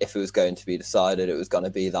if it was going to be decided, it was going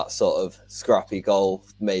to be that sort of scrappy goal,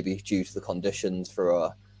 maybe due to the conditions for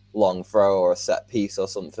a long throw or a set piece or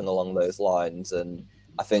something along those lines. And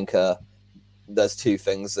I think there's two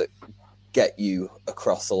things that get you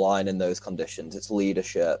across the line in those conditions. It's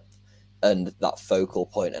leadership and that focal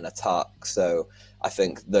point in attack. So I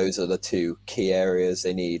think those are the two key areas.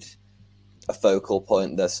 They need a focal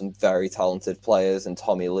point. There's some very talented players in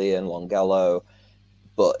Tommy Lee and Longello,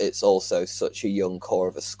 but it's also such a young core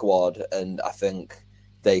of a squad, and I think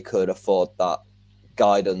they could afford that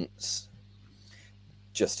guidance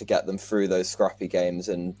just to get them through those scrappy games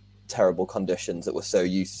in terrible conditions that we're so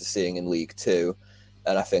used to seeing in League Two.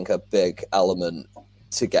 And I think a big element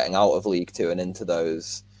to getting out of League Two and into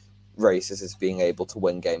those races is being able to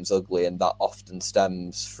win games ugly, and that often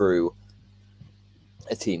stems through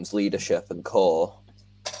a team's leadership and core.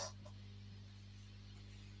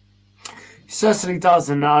 Certainly does,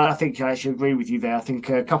 and I think I actually agree with you there. I think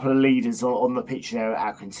a couple of leaders on the pitch there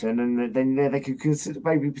at Accrington, and then they could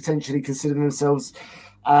potentially consider themselves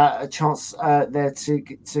a chance there to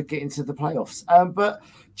get into the playoffs. But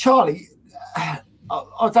Charlie,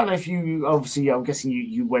 I don't know if you, obviously, I'm guessing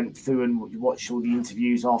you went through and watched all the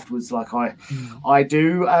interviews afterwards, like I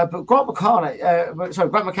do. But Grant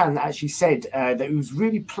McCann actually said that he was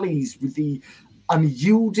really pleased with the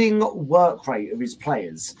unyielding work rate of his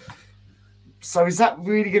players. So is that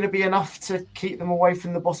really going to be enough to keep them away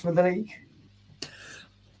from the bottom of the league?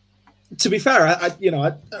 To be fair, at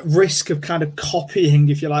risk of kind of copying,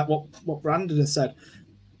 if you like, what Brandon has said,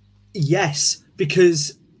 yes,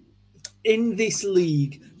 because in this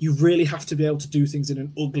league, you really have to be able to do things in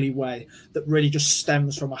an ugly way that really just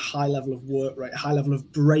stems from a high level of work rate, a high level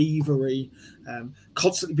of bravery,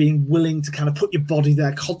 constantly being willing to kind of put your body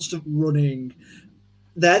there, constant running.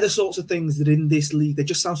 They're the sorts of things that in this league, they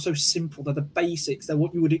just sound so simple. They're the basics. They're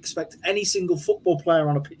what you would expect any single football player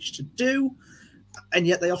on a pitch to do, and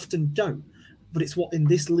yet they often don't. But it's what in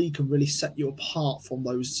this league can really set you apart from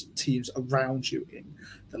those teams around you in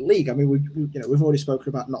the league. I mean, we've already spoken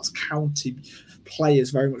about Notts County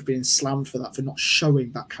players very much being slammed for that, for not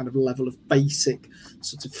showing that kind of level of basic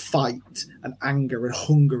sort of fight and anger and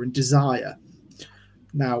hunger and desire.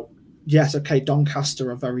 Now, yes, okay, Doncaster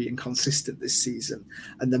are very inconsistent this season,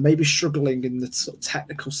 and they may be struggling in the sort of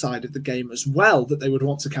technical side of the game as well, that they would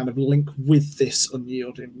want to kind of link with this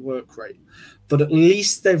unyielding work rate. But at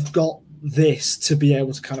least they've got this to be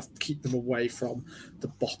able to kind of keep them away from the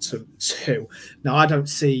bottom two. Now, I don't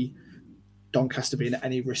see Doncaster being at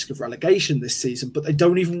any risk of relegation this season, but they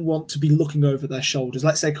don't even want to be looking over their shoulders.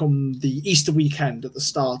 Let's say come the Easter weekend at the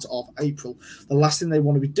start of April, the last thing they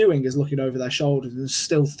want to be doing is looking over their shoulders and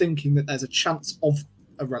still thinking that there's a chance of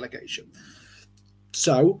a relegation.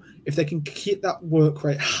 So if they can keep that work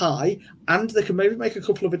rate high, and they can maybe make a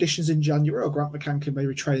couple of additions in January, or Grant McCann can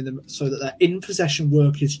maybe train them so that their in-possession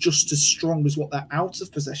work is just as strong as what their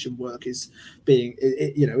out-of-possession work is being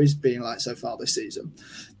like so far this season,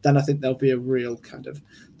 then I think there'll be a real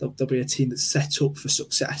there'll be a team that's set up for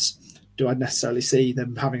success. Do I necessarily see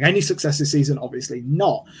them having any success this season? Obviously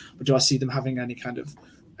not. But do I see them having any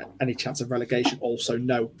chance of relegation? Also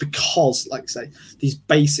no, because, like I say, these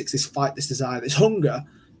basics, this fight, this desire, this hunger,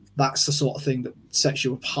 that's the sort of thing that sets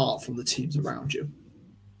you apart from the teams around you.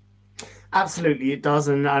 Absolutely, it does,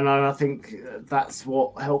 and I think that's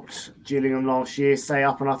what helped Gillingham last year stay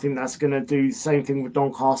up, and I think that's going to do the same thing with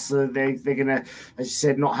Doncaster. They're going to, as you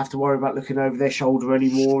said, not have to worry about looking over their shoulder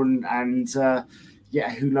anymore, and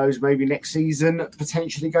who knows, maybe next season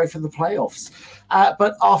potentially go for the playoffs.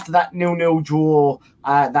 But after that 0-0 draw,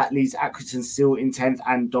 that leaves Accrington still in 10th,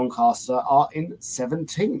 and Doncaster are in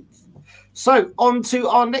 17th. So, on to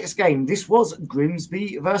our next game. This was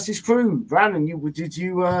Grimsby versus Crewe. Brandon, did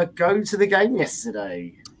you go to the game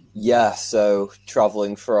yesterday? Yeah, so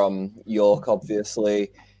travelling from York,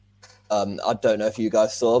 obviously. I don't know if you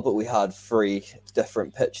guys saw, but we had 3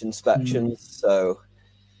 different pitch inspections. So,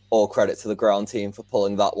 all credit to the ground team for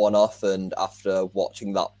pulling that one off. And after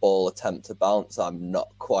watching that ball attempt to bounce, I'm not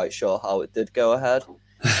quite sure how it did go ahead.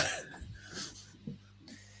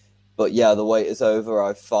 But yeah, the wait is over.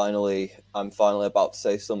 I'm finally about to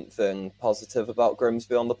say something positive about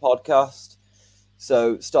Grimsby on the podcast.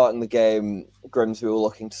 So starting the game, Grimsby were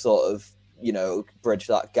looking to sort of, bridge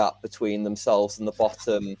that gap between themselves and the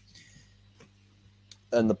bottom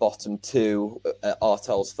 2.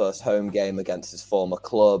 Artel's first home game against his former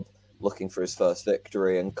club, looking for his first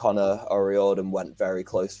victory, and Connor O'Riordan went very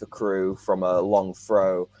close for Crewe from a long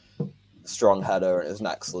throw, strong header, and it was an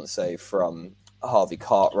excellent save from Harvey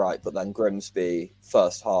Cartwright. But then Grimsby,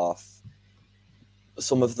 first half,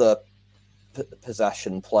 some of the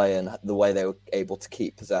possession play and the way they were able to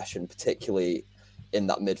keep possession, particularly in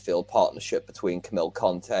that midfield partnership between Camille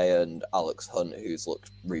Conte and Alex Hunt, who's looked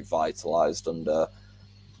revitalised under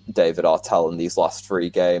David Artell in these last 3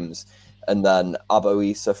 games. And then Abo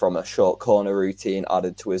Issa from a short corner routine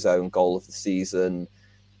added to his own goal of the season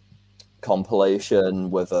compilation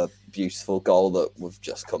with a beautiful goal that we've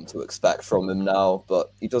just come to expect from him now.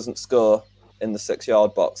 But he doesn't score in the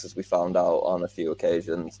 6-yard box, as we found out on a few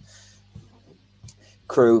occasions.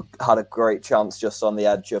 Crewe had a great chance just on the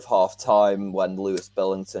edge of half-time when Lewis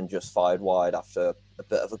Billington just fired wide after a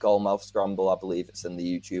bit of a goalmouth scramble. I believe it's in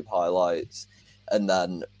the YouTube highlights. And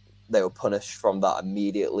then they were punished from that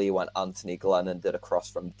immediately when Anthony Glennon did a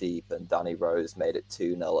cross from deep and Danny Rose made it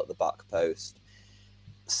 2-0 at the back post.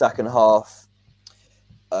 Second half,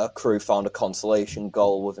 Crewe found a consolation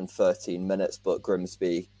goal within 13 minutes, but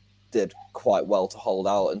Grimsby did quite well to hold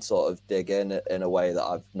out and sort of dig in a way that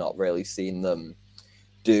I've not really seen them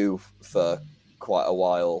do for quite a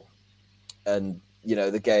while. And,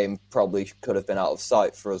 the game probably could have been out of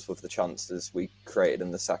sight for us with the chances we created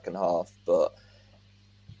in the second half, but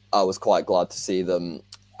I was quite glad to see them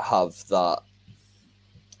have that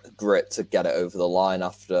grit to get it over the line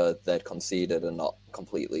after they'd conceded and not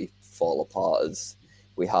completely fall apart as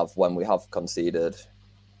we have when we have conceded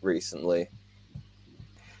recently.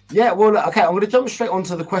 Yeah, well, okay, I'm going to jump straight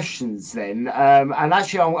onto the questions then. And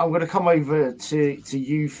actually, I'm going to come over to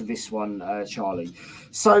you for this one, Charlie.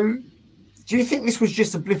 So, do you think this was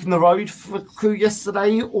just a blip in the road for Crewe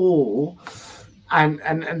yesterday, or...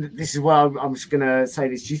 And this is where I'm just going to say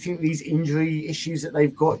this. Do you think these injury issues that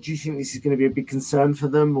they've got, do you think this is going to be a big concern for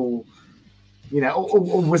them, or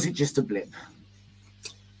was it just a blip?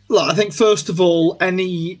 Look, I think first of all,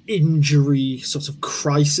 any injury sort of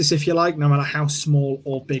crisis, if you like, no matter how small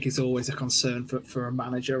or big, is always a concern for a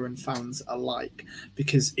manager and fans alike,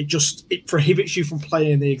 because it prohibits you from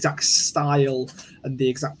playing the exact style and the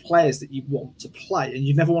exact players that you want to play, and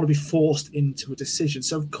you never want to be forced into a decision.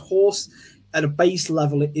 So, of course, at a base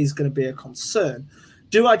level, it is going to be a concern.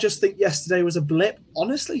 Do I just think yesterday was a blip?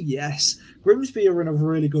 Honestly, yes. Grimsby are in a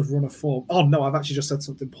really good run of form. Oh, no, I've actually just said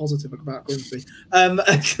something positive about Grimsby.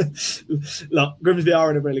 Look, Grimsby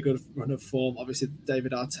are in a really good run of form. Obviously,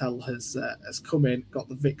 David Artell has come in, got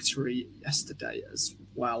the victory yesterday as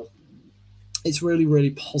well. It's really,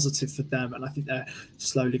 really positive for them, and I think they're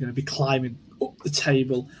slowly going to be climbing up the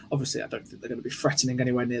table. Obviously, I don't think they're going to be threatening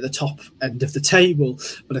anywhere near the top end of the table,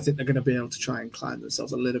 but I think they're going to be able to try and climb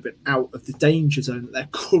themselves a little bit out of the danger zone that they're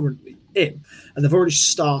currently in. And they've already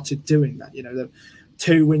started doing that. They've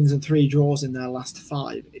 2 wins and 3 draws in their last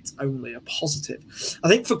 5. It's only a positive. I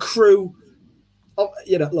think for Crewe,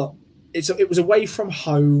 look, it was away from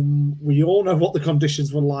home. We all know what the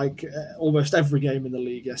conditions were like almost every game in the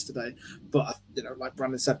league yesterday. But, like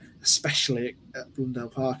Brandon said, especially at Blundell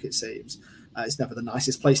Park, it seems, it's never the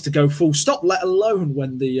nicest place to go full stop, let alone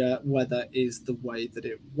when the weather is the way that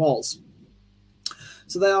it was.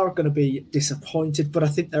 So they are going to be disappointed, but I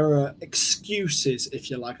think there are excuses,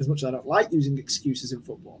 if you like. As much as I don't like using excuses in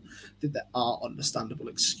football, I think there are understandable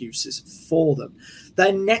excuses for them.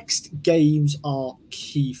 Their next games are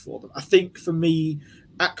key for them. I think for me,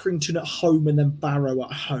 Accrington at home and then Barrow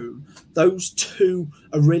at home, those 2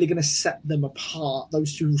 are really going to set them apart.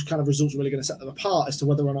 Those 2 kind of results are really going to set them apart as to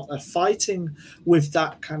whether or not they're fighting with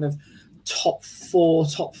that kind of top 4,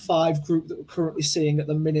 top 5 group that we're currently seeing at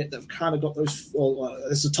the minute that have kind of got those. Well,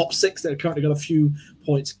 there's a top 6 that have currently got a few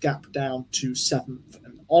points gap down to 7th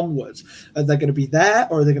and onwards. Are they going to be there,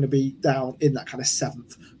 or are they going to be down in that kind of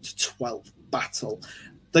 7th to 12th battle?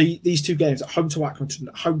 These two games, at home to Accrington,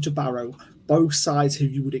 at home to Barrow, both sides who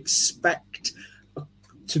you would expect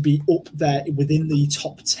to be up there within the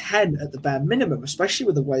top 10 at the bare minimum, especially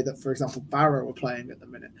with the way that, for example, Barrow are playing at the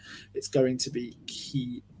minute. It's going to be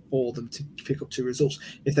key for them to pick up 2 results.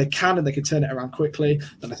 If they can and they can turn it around quickly,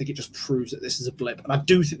 then I think it just proves that this is a blip. And I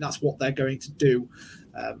do think that's what they're going to do.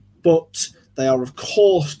 But they are, of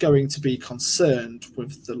course, going to be concerned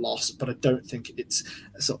with the loss, but I don't think it's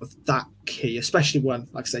sort of that key, especially when,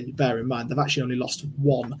 like I say, you bear in mind, they've actually only lost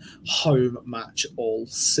 1 home match all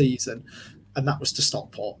season, and that was to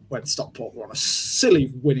Stockport, when Stockport were on a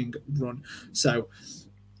silly winning run. So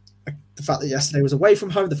the fact that yesterday was away from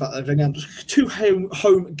home, the fact that they've got 2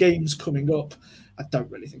 home games coming up, I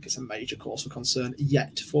don't really think it's a major cause for concern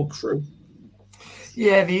yet for Crewe.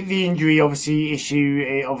 Yeah, the injury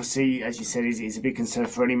issue, obviously, as you said, is a big concern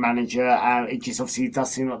for any manager. It just obviously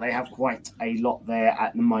does seem like they have quite a lot there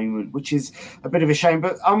at the moment, which is a bit of a shame.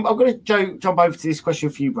 But I'm going to jump over to this question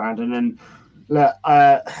for you, Brandon. And look,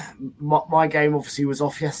 my game obviously was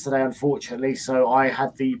off yesterday, unfortunately, so I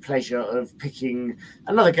had the pleasure of picking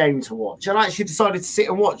another game to watch. And I actually decided to sit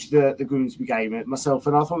and watch the Grimsby game myself,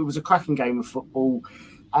 and I thought it was a cracking game of football.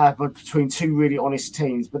 But between 2 really honest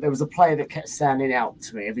teams, but there was a player that kept standing out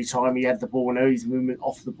to me every time he had the ball and his movement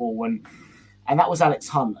off the ball, and that was Alex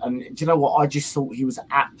Hunt. And do you know what? I just thought he was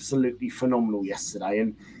absolutely phenomenal yesterday.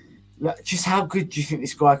 And just how good do you think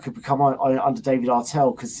this guy could become under David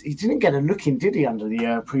Artell? Because he didn't get a look in, did he, under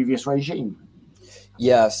the previous regime?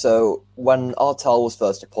 Yeah, so when Artell was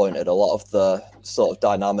first appointed, a lot of the sort of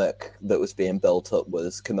dynamic that was being built up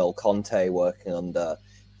was Camille Conte working under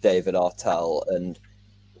David Artell, and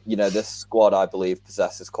this squad, I believe,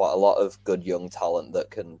 possesses quite a lot of good young talent that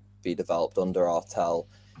can be developed under Artell.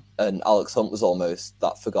 And Alex Hunt was almost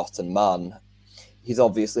that forgotten man. He's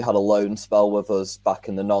obviously had a loan spell with us back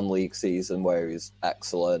in the non-league season where he's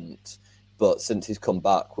excellent. But since he's come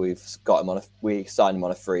back, we signed him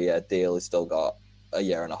on a 3-year deal. He's still got a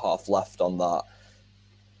year and a half left on that.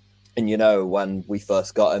 And, when we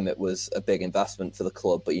first got him, it was a big investment for the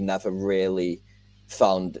club, but he never really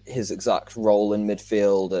found his exact role in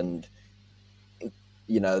midfield, and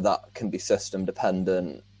that can be system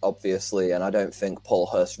dependent, obviously, and I don't think Paul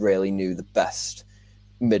Hurst really knew the best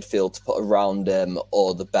midfield to put around him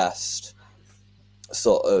or the best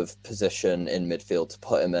sort of position in midfield to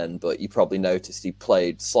put him in. But you probably noticed he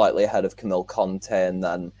played slightly ahead of Camille Conte, and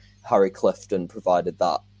then Harry Clifton provided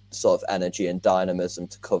that sort of energy and dynamism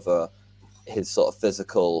to cover his sort of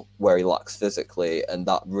physical where he lacks physically, and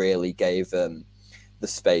that really gave him the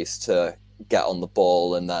space to get on the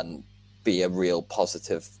ball and then be a real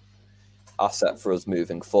positive asset for us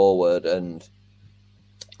moving forward. And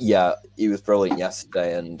yeah, he was brilliant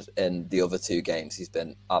yesterday, and in the other 2 games he's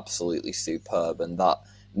been absolutely superb, and that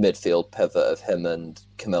midfield pivot of him and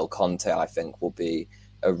Camille Conte I think will be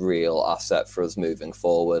a real asset for us moving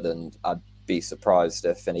forward. And I'd be surprised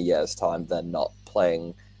if in a year's time they're not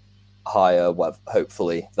playing higher,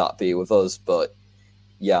 hopefully that be with us. But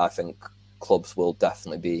yeah, I think clubs will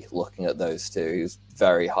definitely be looking at those 2. He's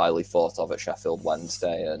very highly thought of at Sheffield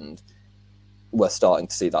Wednesday, and we're starting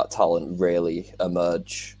to see that talent really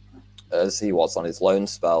emerge as he was on his loan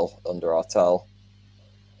spell under Artell.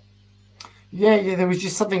 Yeah, there was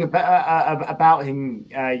just something about him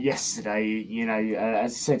yesterday.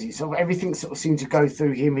 As I said, everything sort of seemed to go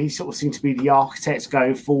through him. He sort of seemed to be the architect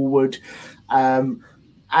going forward, and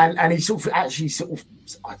he sort of.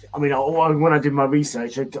 I mean, when I did my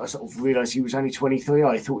research, I sort of realised he was only 23.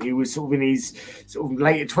 I thought he was sort of in his sort of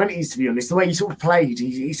later 20s, to be honest. The way he sort of played,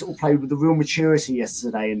 he sort of played with the real maturity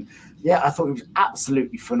yesterday. And yeah, I thought he was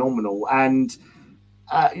absolutely phenomenal. And,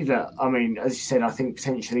 I mean, as you said, I think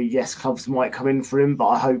potentially, yes, clubs might come in for him, but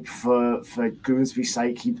I hope for Grimsby's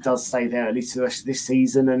sake, he does stay there at least the rest of this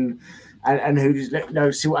season, and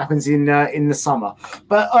see what happens in the summer.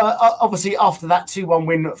 But obviously, after that 2-1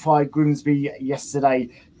 win for Grimsby yesterday,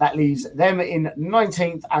 that leaves them in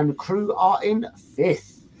 19th and Crewe are in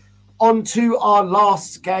 5th. On to our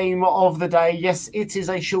last game of the day. Yes, it is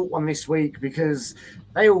a short one this week because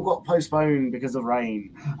they all got postponed because of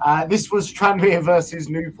rain. This was Tranmere versus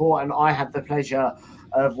Newport, and I had the pleasure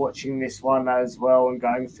of watching this one as well and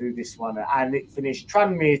going through this one. And it finished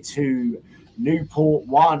Tranmere 2, Newport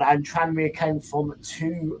 1, and Tranmere came from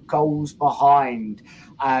 2 goals behind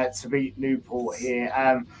to beat Newport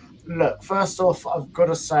here. Look, first off, I've got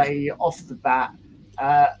to say off the bat,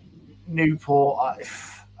 Newport,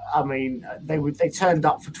 I mean, they turned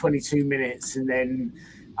up for 22 minutes, and then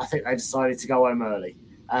I think they decided to go home early.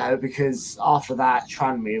 Because after that,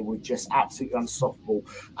 Tranmere were just absolutely unstoppable.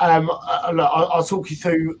 I'll talk you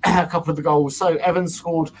through a couple of the goals. So Evans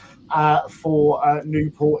scored for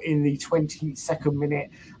Newport in the 22nd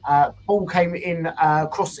minute. Ball came in,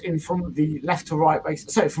 crossed in from the left to right,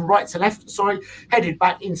 from right to left, headed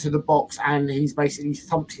back into the box, and he's basically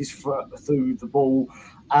thumped his foot through the ball.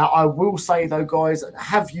 I will say, though, guys,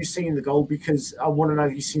 have you seen the goal? Because I want to know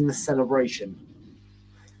if you've seen the celebration.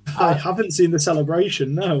 I haven't seen the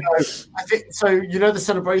celebration, no. I think so. You know the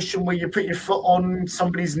celebration where you put your foot on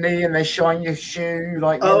somebody's knee and they shine your shoe,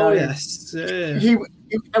 yes, yeah.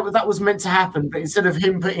 That was meant to happen, but instead of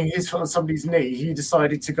him putting his foot on somebody's knee, he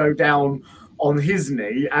decided to go down on his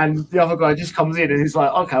knee, and the other guy just comes in and he's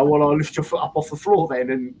like, "Okay, well, I'll lift your foot up off the floor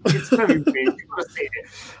then." And it's very weird. You've got to see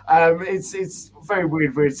it. It's very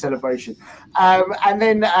weird celebration. And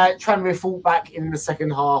then Tranmere fought back in the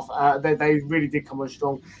second half. They really did come on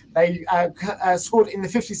strong. They scored in the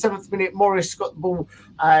 57th minute. Morris got the ball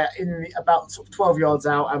in about 12 yards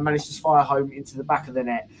out and managed to fire home into the back of the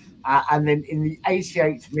net. And then in the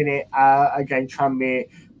 88th minute, again, Tranmere,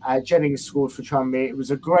 Jennings scored for Tranmere. It was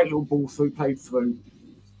a great little ball played through.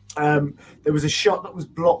 There was a shot that was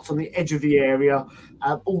blocked on the edge of the area.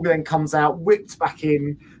 Ball then comes out, whipped back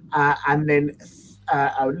in, and then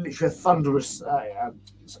literally a thunderous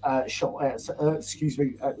shot. Excuse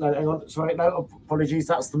me. No, hang on. Sorry. No, apologies.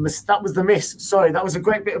 That was the miss. Sorry. That was a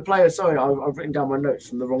great bit of play. Sorry, I've written down my notes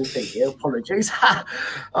from the wrong thing here. Apologies.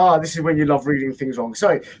 This is when you love reading things wrong.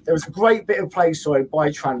 Sorry. There was a great bit of play, by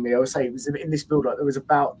Tranmere. I would say it was in this build-up. There was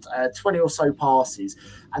about 20 or so passes,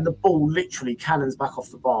 and the ball literally cannons back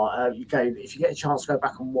off the bar. If you get a chance to go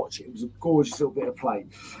back and watch it, it was a gorgeous little bit of play.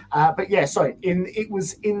 But yeah, sorry. It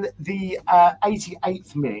was in the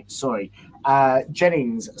 88th minute.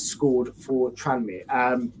 Jennings scored for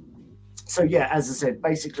Tranmere. So yeah, as I said,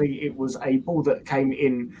 basically it was a ball that came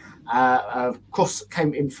in, cross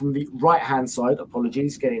came in from the right-hand side.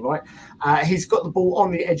 Apologies, getting it right. He's got the ball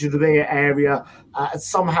on the edge of the rear area, and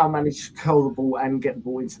somehow managed to curl the ball and get the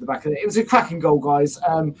ball into the back of it. It was a cracking goal, guys.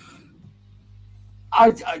 Do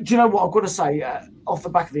you know what I've got to say? Off the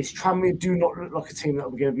back of this, Tranmere do not look like a team that are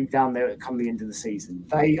going to be down there come the end of the season.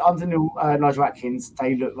 They, under Nigel Atkins,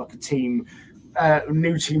 they look like a team,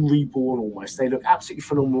 new team reborn almost. They look absolutely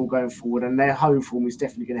phenomenal going forward, and their home form is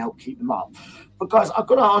definitely going to help keep them up. But guys, I've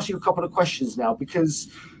got to ask you a couple of questions now, because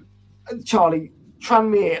Charlie,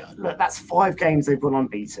 Tranmere, look, that's 5 games they've gone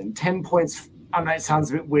unbeaten, 10 points. I know it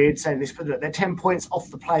sounds a bit weird saying this, but look, they're 10 points off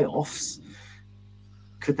the playoffs.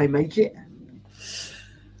 Could they make it?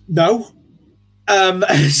 No.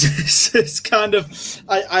 It's kind of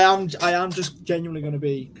I am just genuinely going to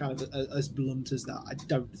be kind of as blunt as that. I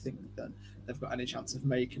don't think that they've got any chance of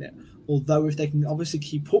making it. Although if they can obviously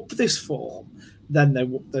keep up this form, then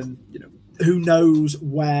who knows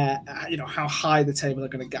where how high the table they're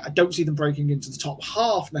going to get. I don't see them breaking into the top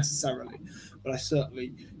half necessarily, but I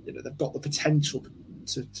certainly they've got the potential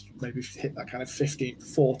to maybe hit that kind of 15th,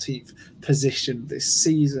 14th position this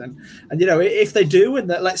season. And, if they do, and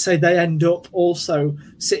that, let's say they end up also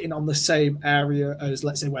sitting on the same area as,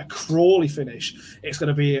 let's say, where Crawley finish, it's going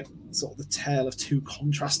to be sort of the tale of 2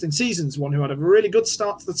 contrasting seasons. One who had a really good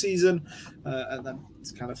start to the season and then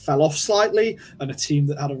kind of fell off slightly, and a team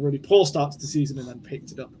that had a really poor start to the season and then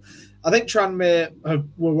picked it up. I think Tranmere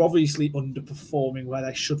were obviously underperforming where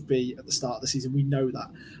they should be at the start of the season. We know that.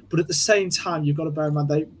 But at the same time, you've got to bear in mind,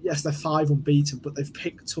 they're 5 unbeaten, but they've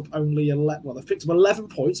picked up only 11. Well, they've picked up 11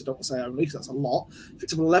 points. I don't want to say only, because that's a lot.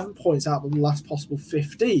 Picked up 11 points out of the last possible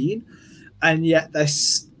 15, and yet they're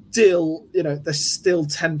still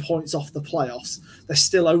 10 points off the playoffs. They're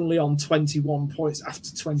still only on 21 points after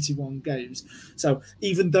 21 games. So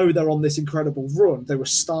even though they're on this incredible run, they were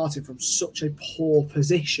starting from such a poor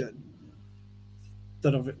position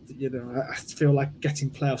that I feel like getting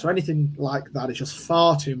playoffs or anything like that is just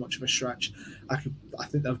far too much of a stretch. I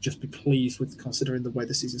think they'll just be pleased with, considering the way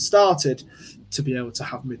the season started, to be able to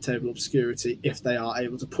have mid-table obscurity if they are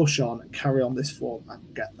able to push on and carry on this form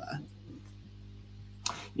and get there.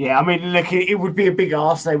 Yeah, I mean, look, it would be a big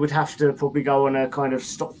ask. They would have to probably go on a kind of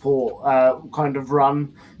Stockport kind of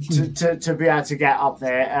run to be able to get up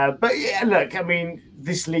there. But yeah, look, I mean,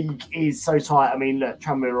 this league is so tight. I mean, look,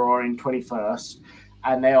 Tranmere are in 21st,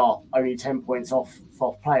 and they are only 10 points off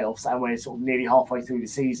playoffs, and we're sort of nearly halfway through the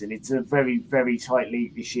season. It's a very, very tight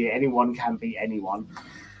league this year. Anyone can beat anyone.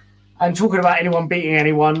 And talking about anyone beating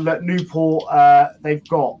anyone, look, Newport, they've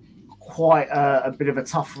got quite a bit of a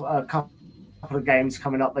tough couple of games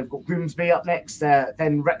coming up. They've got Grimsby up next,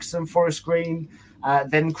 then Wrexham, Forest Green,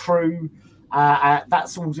 then Crewe,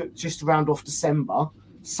 That's all just to round off December.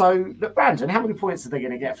 So, look, Brandon, how many points are they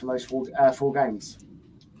going to get from those four games?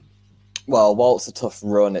 Well, while it's a tough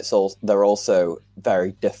run, they're also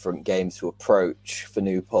very different games to approach for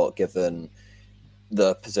Newport, given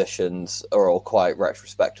the positions are all quite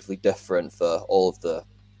retrospectively different for all of the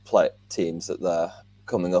teams that they're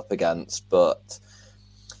coming up against. But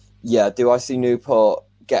yeah, do I see Newport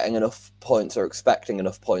getting enough points or expecting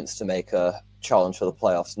enough points to make a challenge for the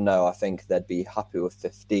playoffs? No, I think they'd be happy with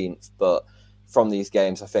 15th. But from these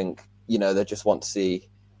games, I think, they just want to see,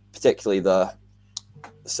 particularly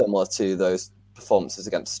similar to those performances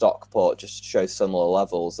against Stockport, just show similar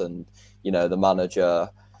levels. And, the manager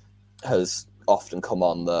has often come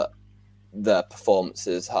on that their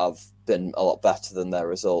performances have been a lot better than their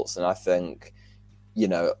results. And I think,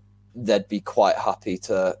 they'd be quite happy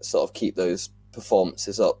to sort of keep those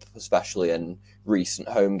performances up, especially in recent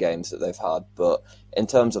home games that they've had. But in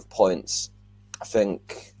terms of points, I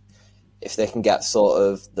think if they can get sort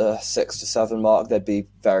of the 6 to 7 mark, they'd be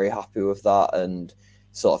very happy with that and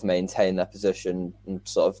sort of maintain their position and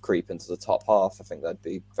sort of creep into the top half. I think they'd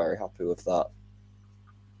be very happy with that.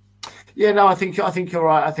 Yeah, no, I think you're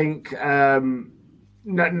right. I think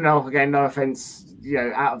no offense,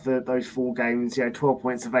 out of those 4 games, 12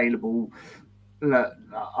 points available. Look,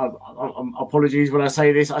 apologies when I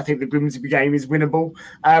say this. I think the Grimsby game is winnable,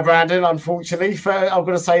 Brandon. Unfortunately, I'm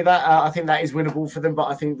going to say that I think that is winnable for them. But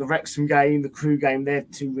I think the Wrexham game, the Crewe game, they're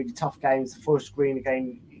 2 really tough games. The Forest Green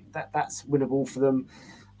again, that's winnable for them.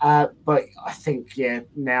 But I think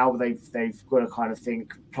now they've got to kind of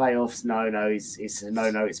think playoffs. No, it's a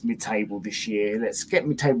no. It's mid-table this year. Let's get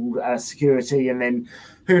mid-table security, and then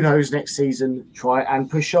who knows, next season try and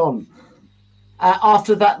push on.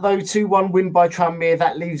 After that, though, 2-1 win by Tranmere,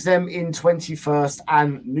 that leaves them in 21st,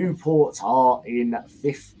 and Newport are in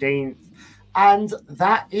 15th. And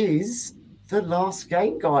that is the last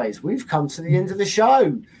game, guys. We've come to the end of the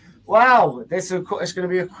show. Wow, it's going to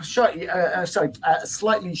be a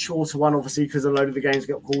slightly shorter one, obviously, because a load of the games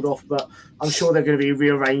got called off, but I'm sure they're going to be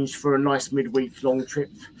rearranged for a nice midweek long trip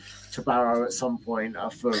to Barrow at some point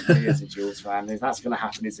for me as a Jules fan. That's going to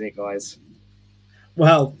happen, isn't it, guys?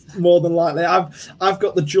 Well, more than likely. I've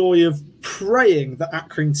got the joy of praying that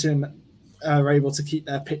Accrington are able to keep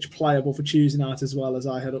their pitch playable for Tuesday night, as well as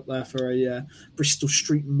I head up there for a Bristol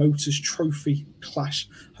Street Motors Trophy clash.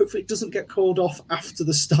 Hopefully it doesn't get called off after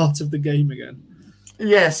the start of the game again.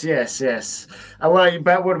 Yes.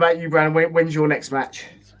 What about you, Brandon? When's your next match?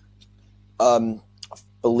 I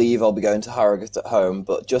believe I'll be going to Harrogate at home,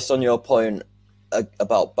 but just on your point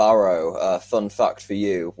about Barrow, fun fact for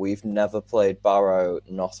you, we've never played Barrow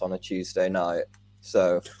not on a Tuesday night.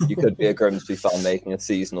 So you could be a Grimsby fan making a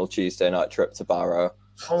seasonal Tuesday night trip to Barrow.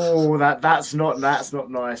 Oh, that's not nice.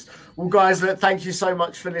 Well, guys, thank you so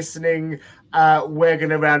much for listening. We're going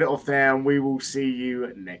to round it off there, and we will see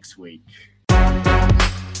you next week.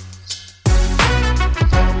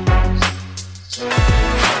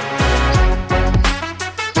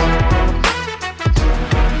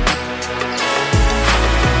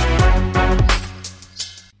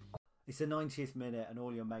 It's the 90th minute and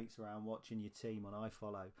all your mates around watching your team on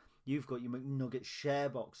iFollow. You've got your McNugget share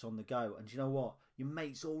box on the go, and do you know what? Your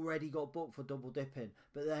mate's already got booked for double dipping,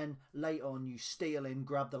 but then late on you steal in,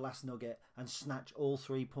 grab the last nugget and snatch all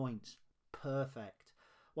 3 points. Perfect.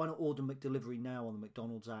 Why not order McDelivery now on the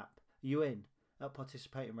McDonald's app? Are you in? At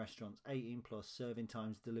participating restaurants, 18 plus, serving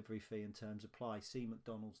times, delivery fee and terms apply. See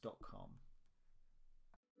mcdonalds.com.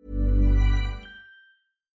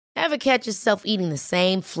 Ever catch yourself eating the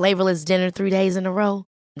same flavorless dinner 3 days in a row?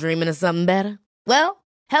 Dreaming of something better? Well,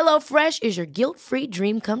 HelloFresh is your guilt-free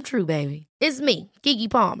dream come true, baby. It's me, Keke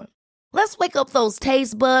Palmer. Let's wake up those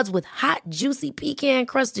taste buds with hot, juicy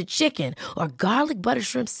pecan-crusted chicken or garlic butter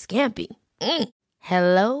shrimp scampi.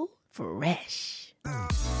 Hello Fresh.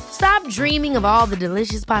 Stop dreaming of all the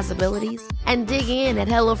delicious possibilities and dig in at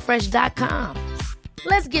HelloFresh.com.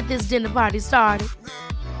 Let's get this dinner party started.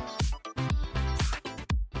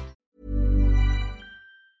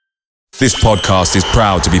 This podcast is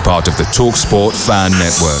proud to be part of the TalkSport Fan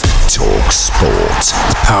Network. TalkSport.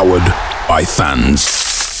 Powered by fans.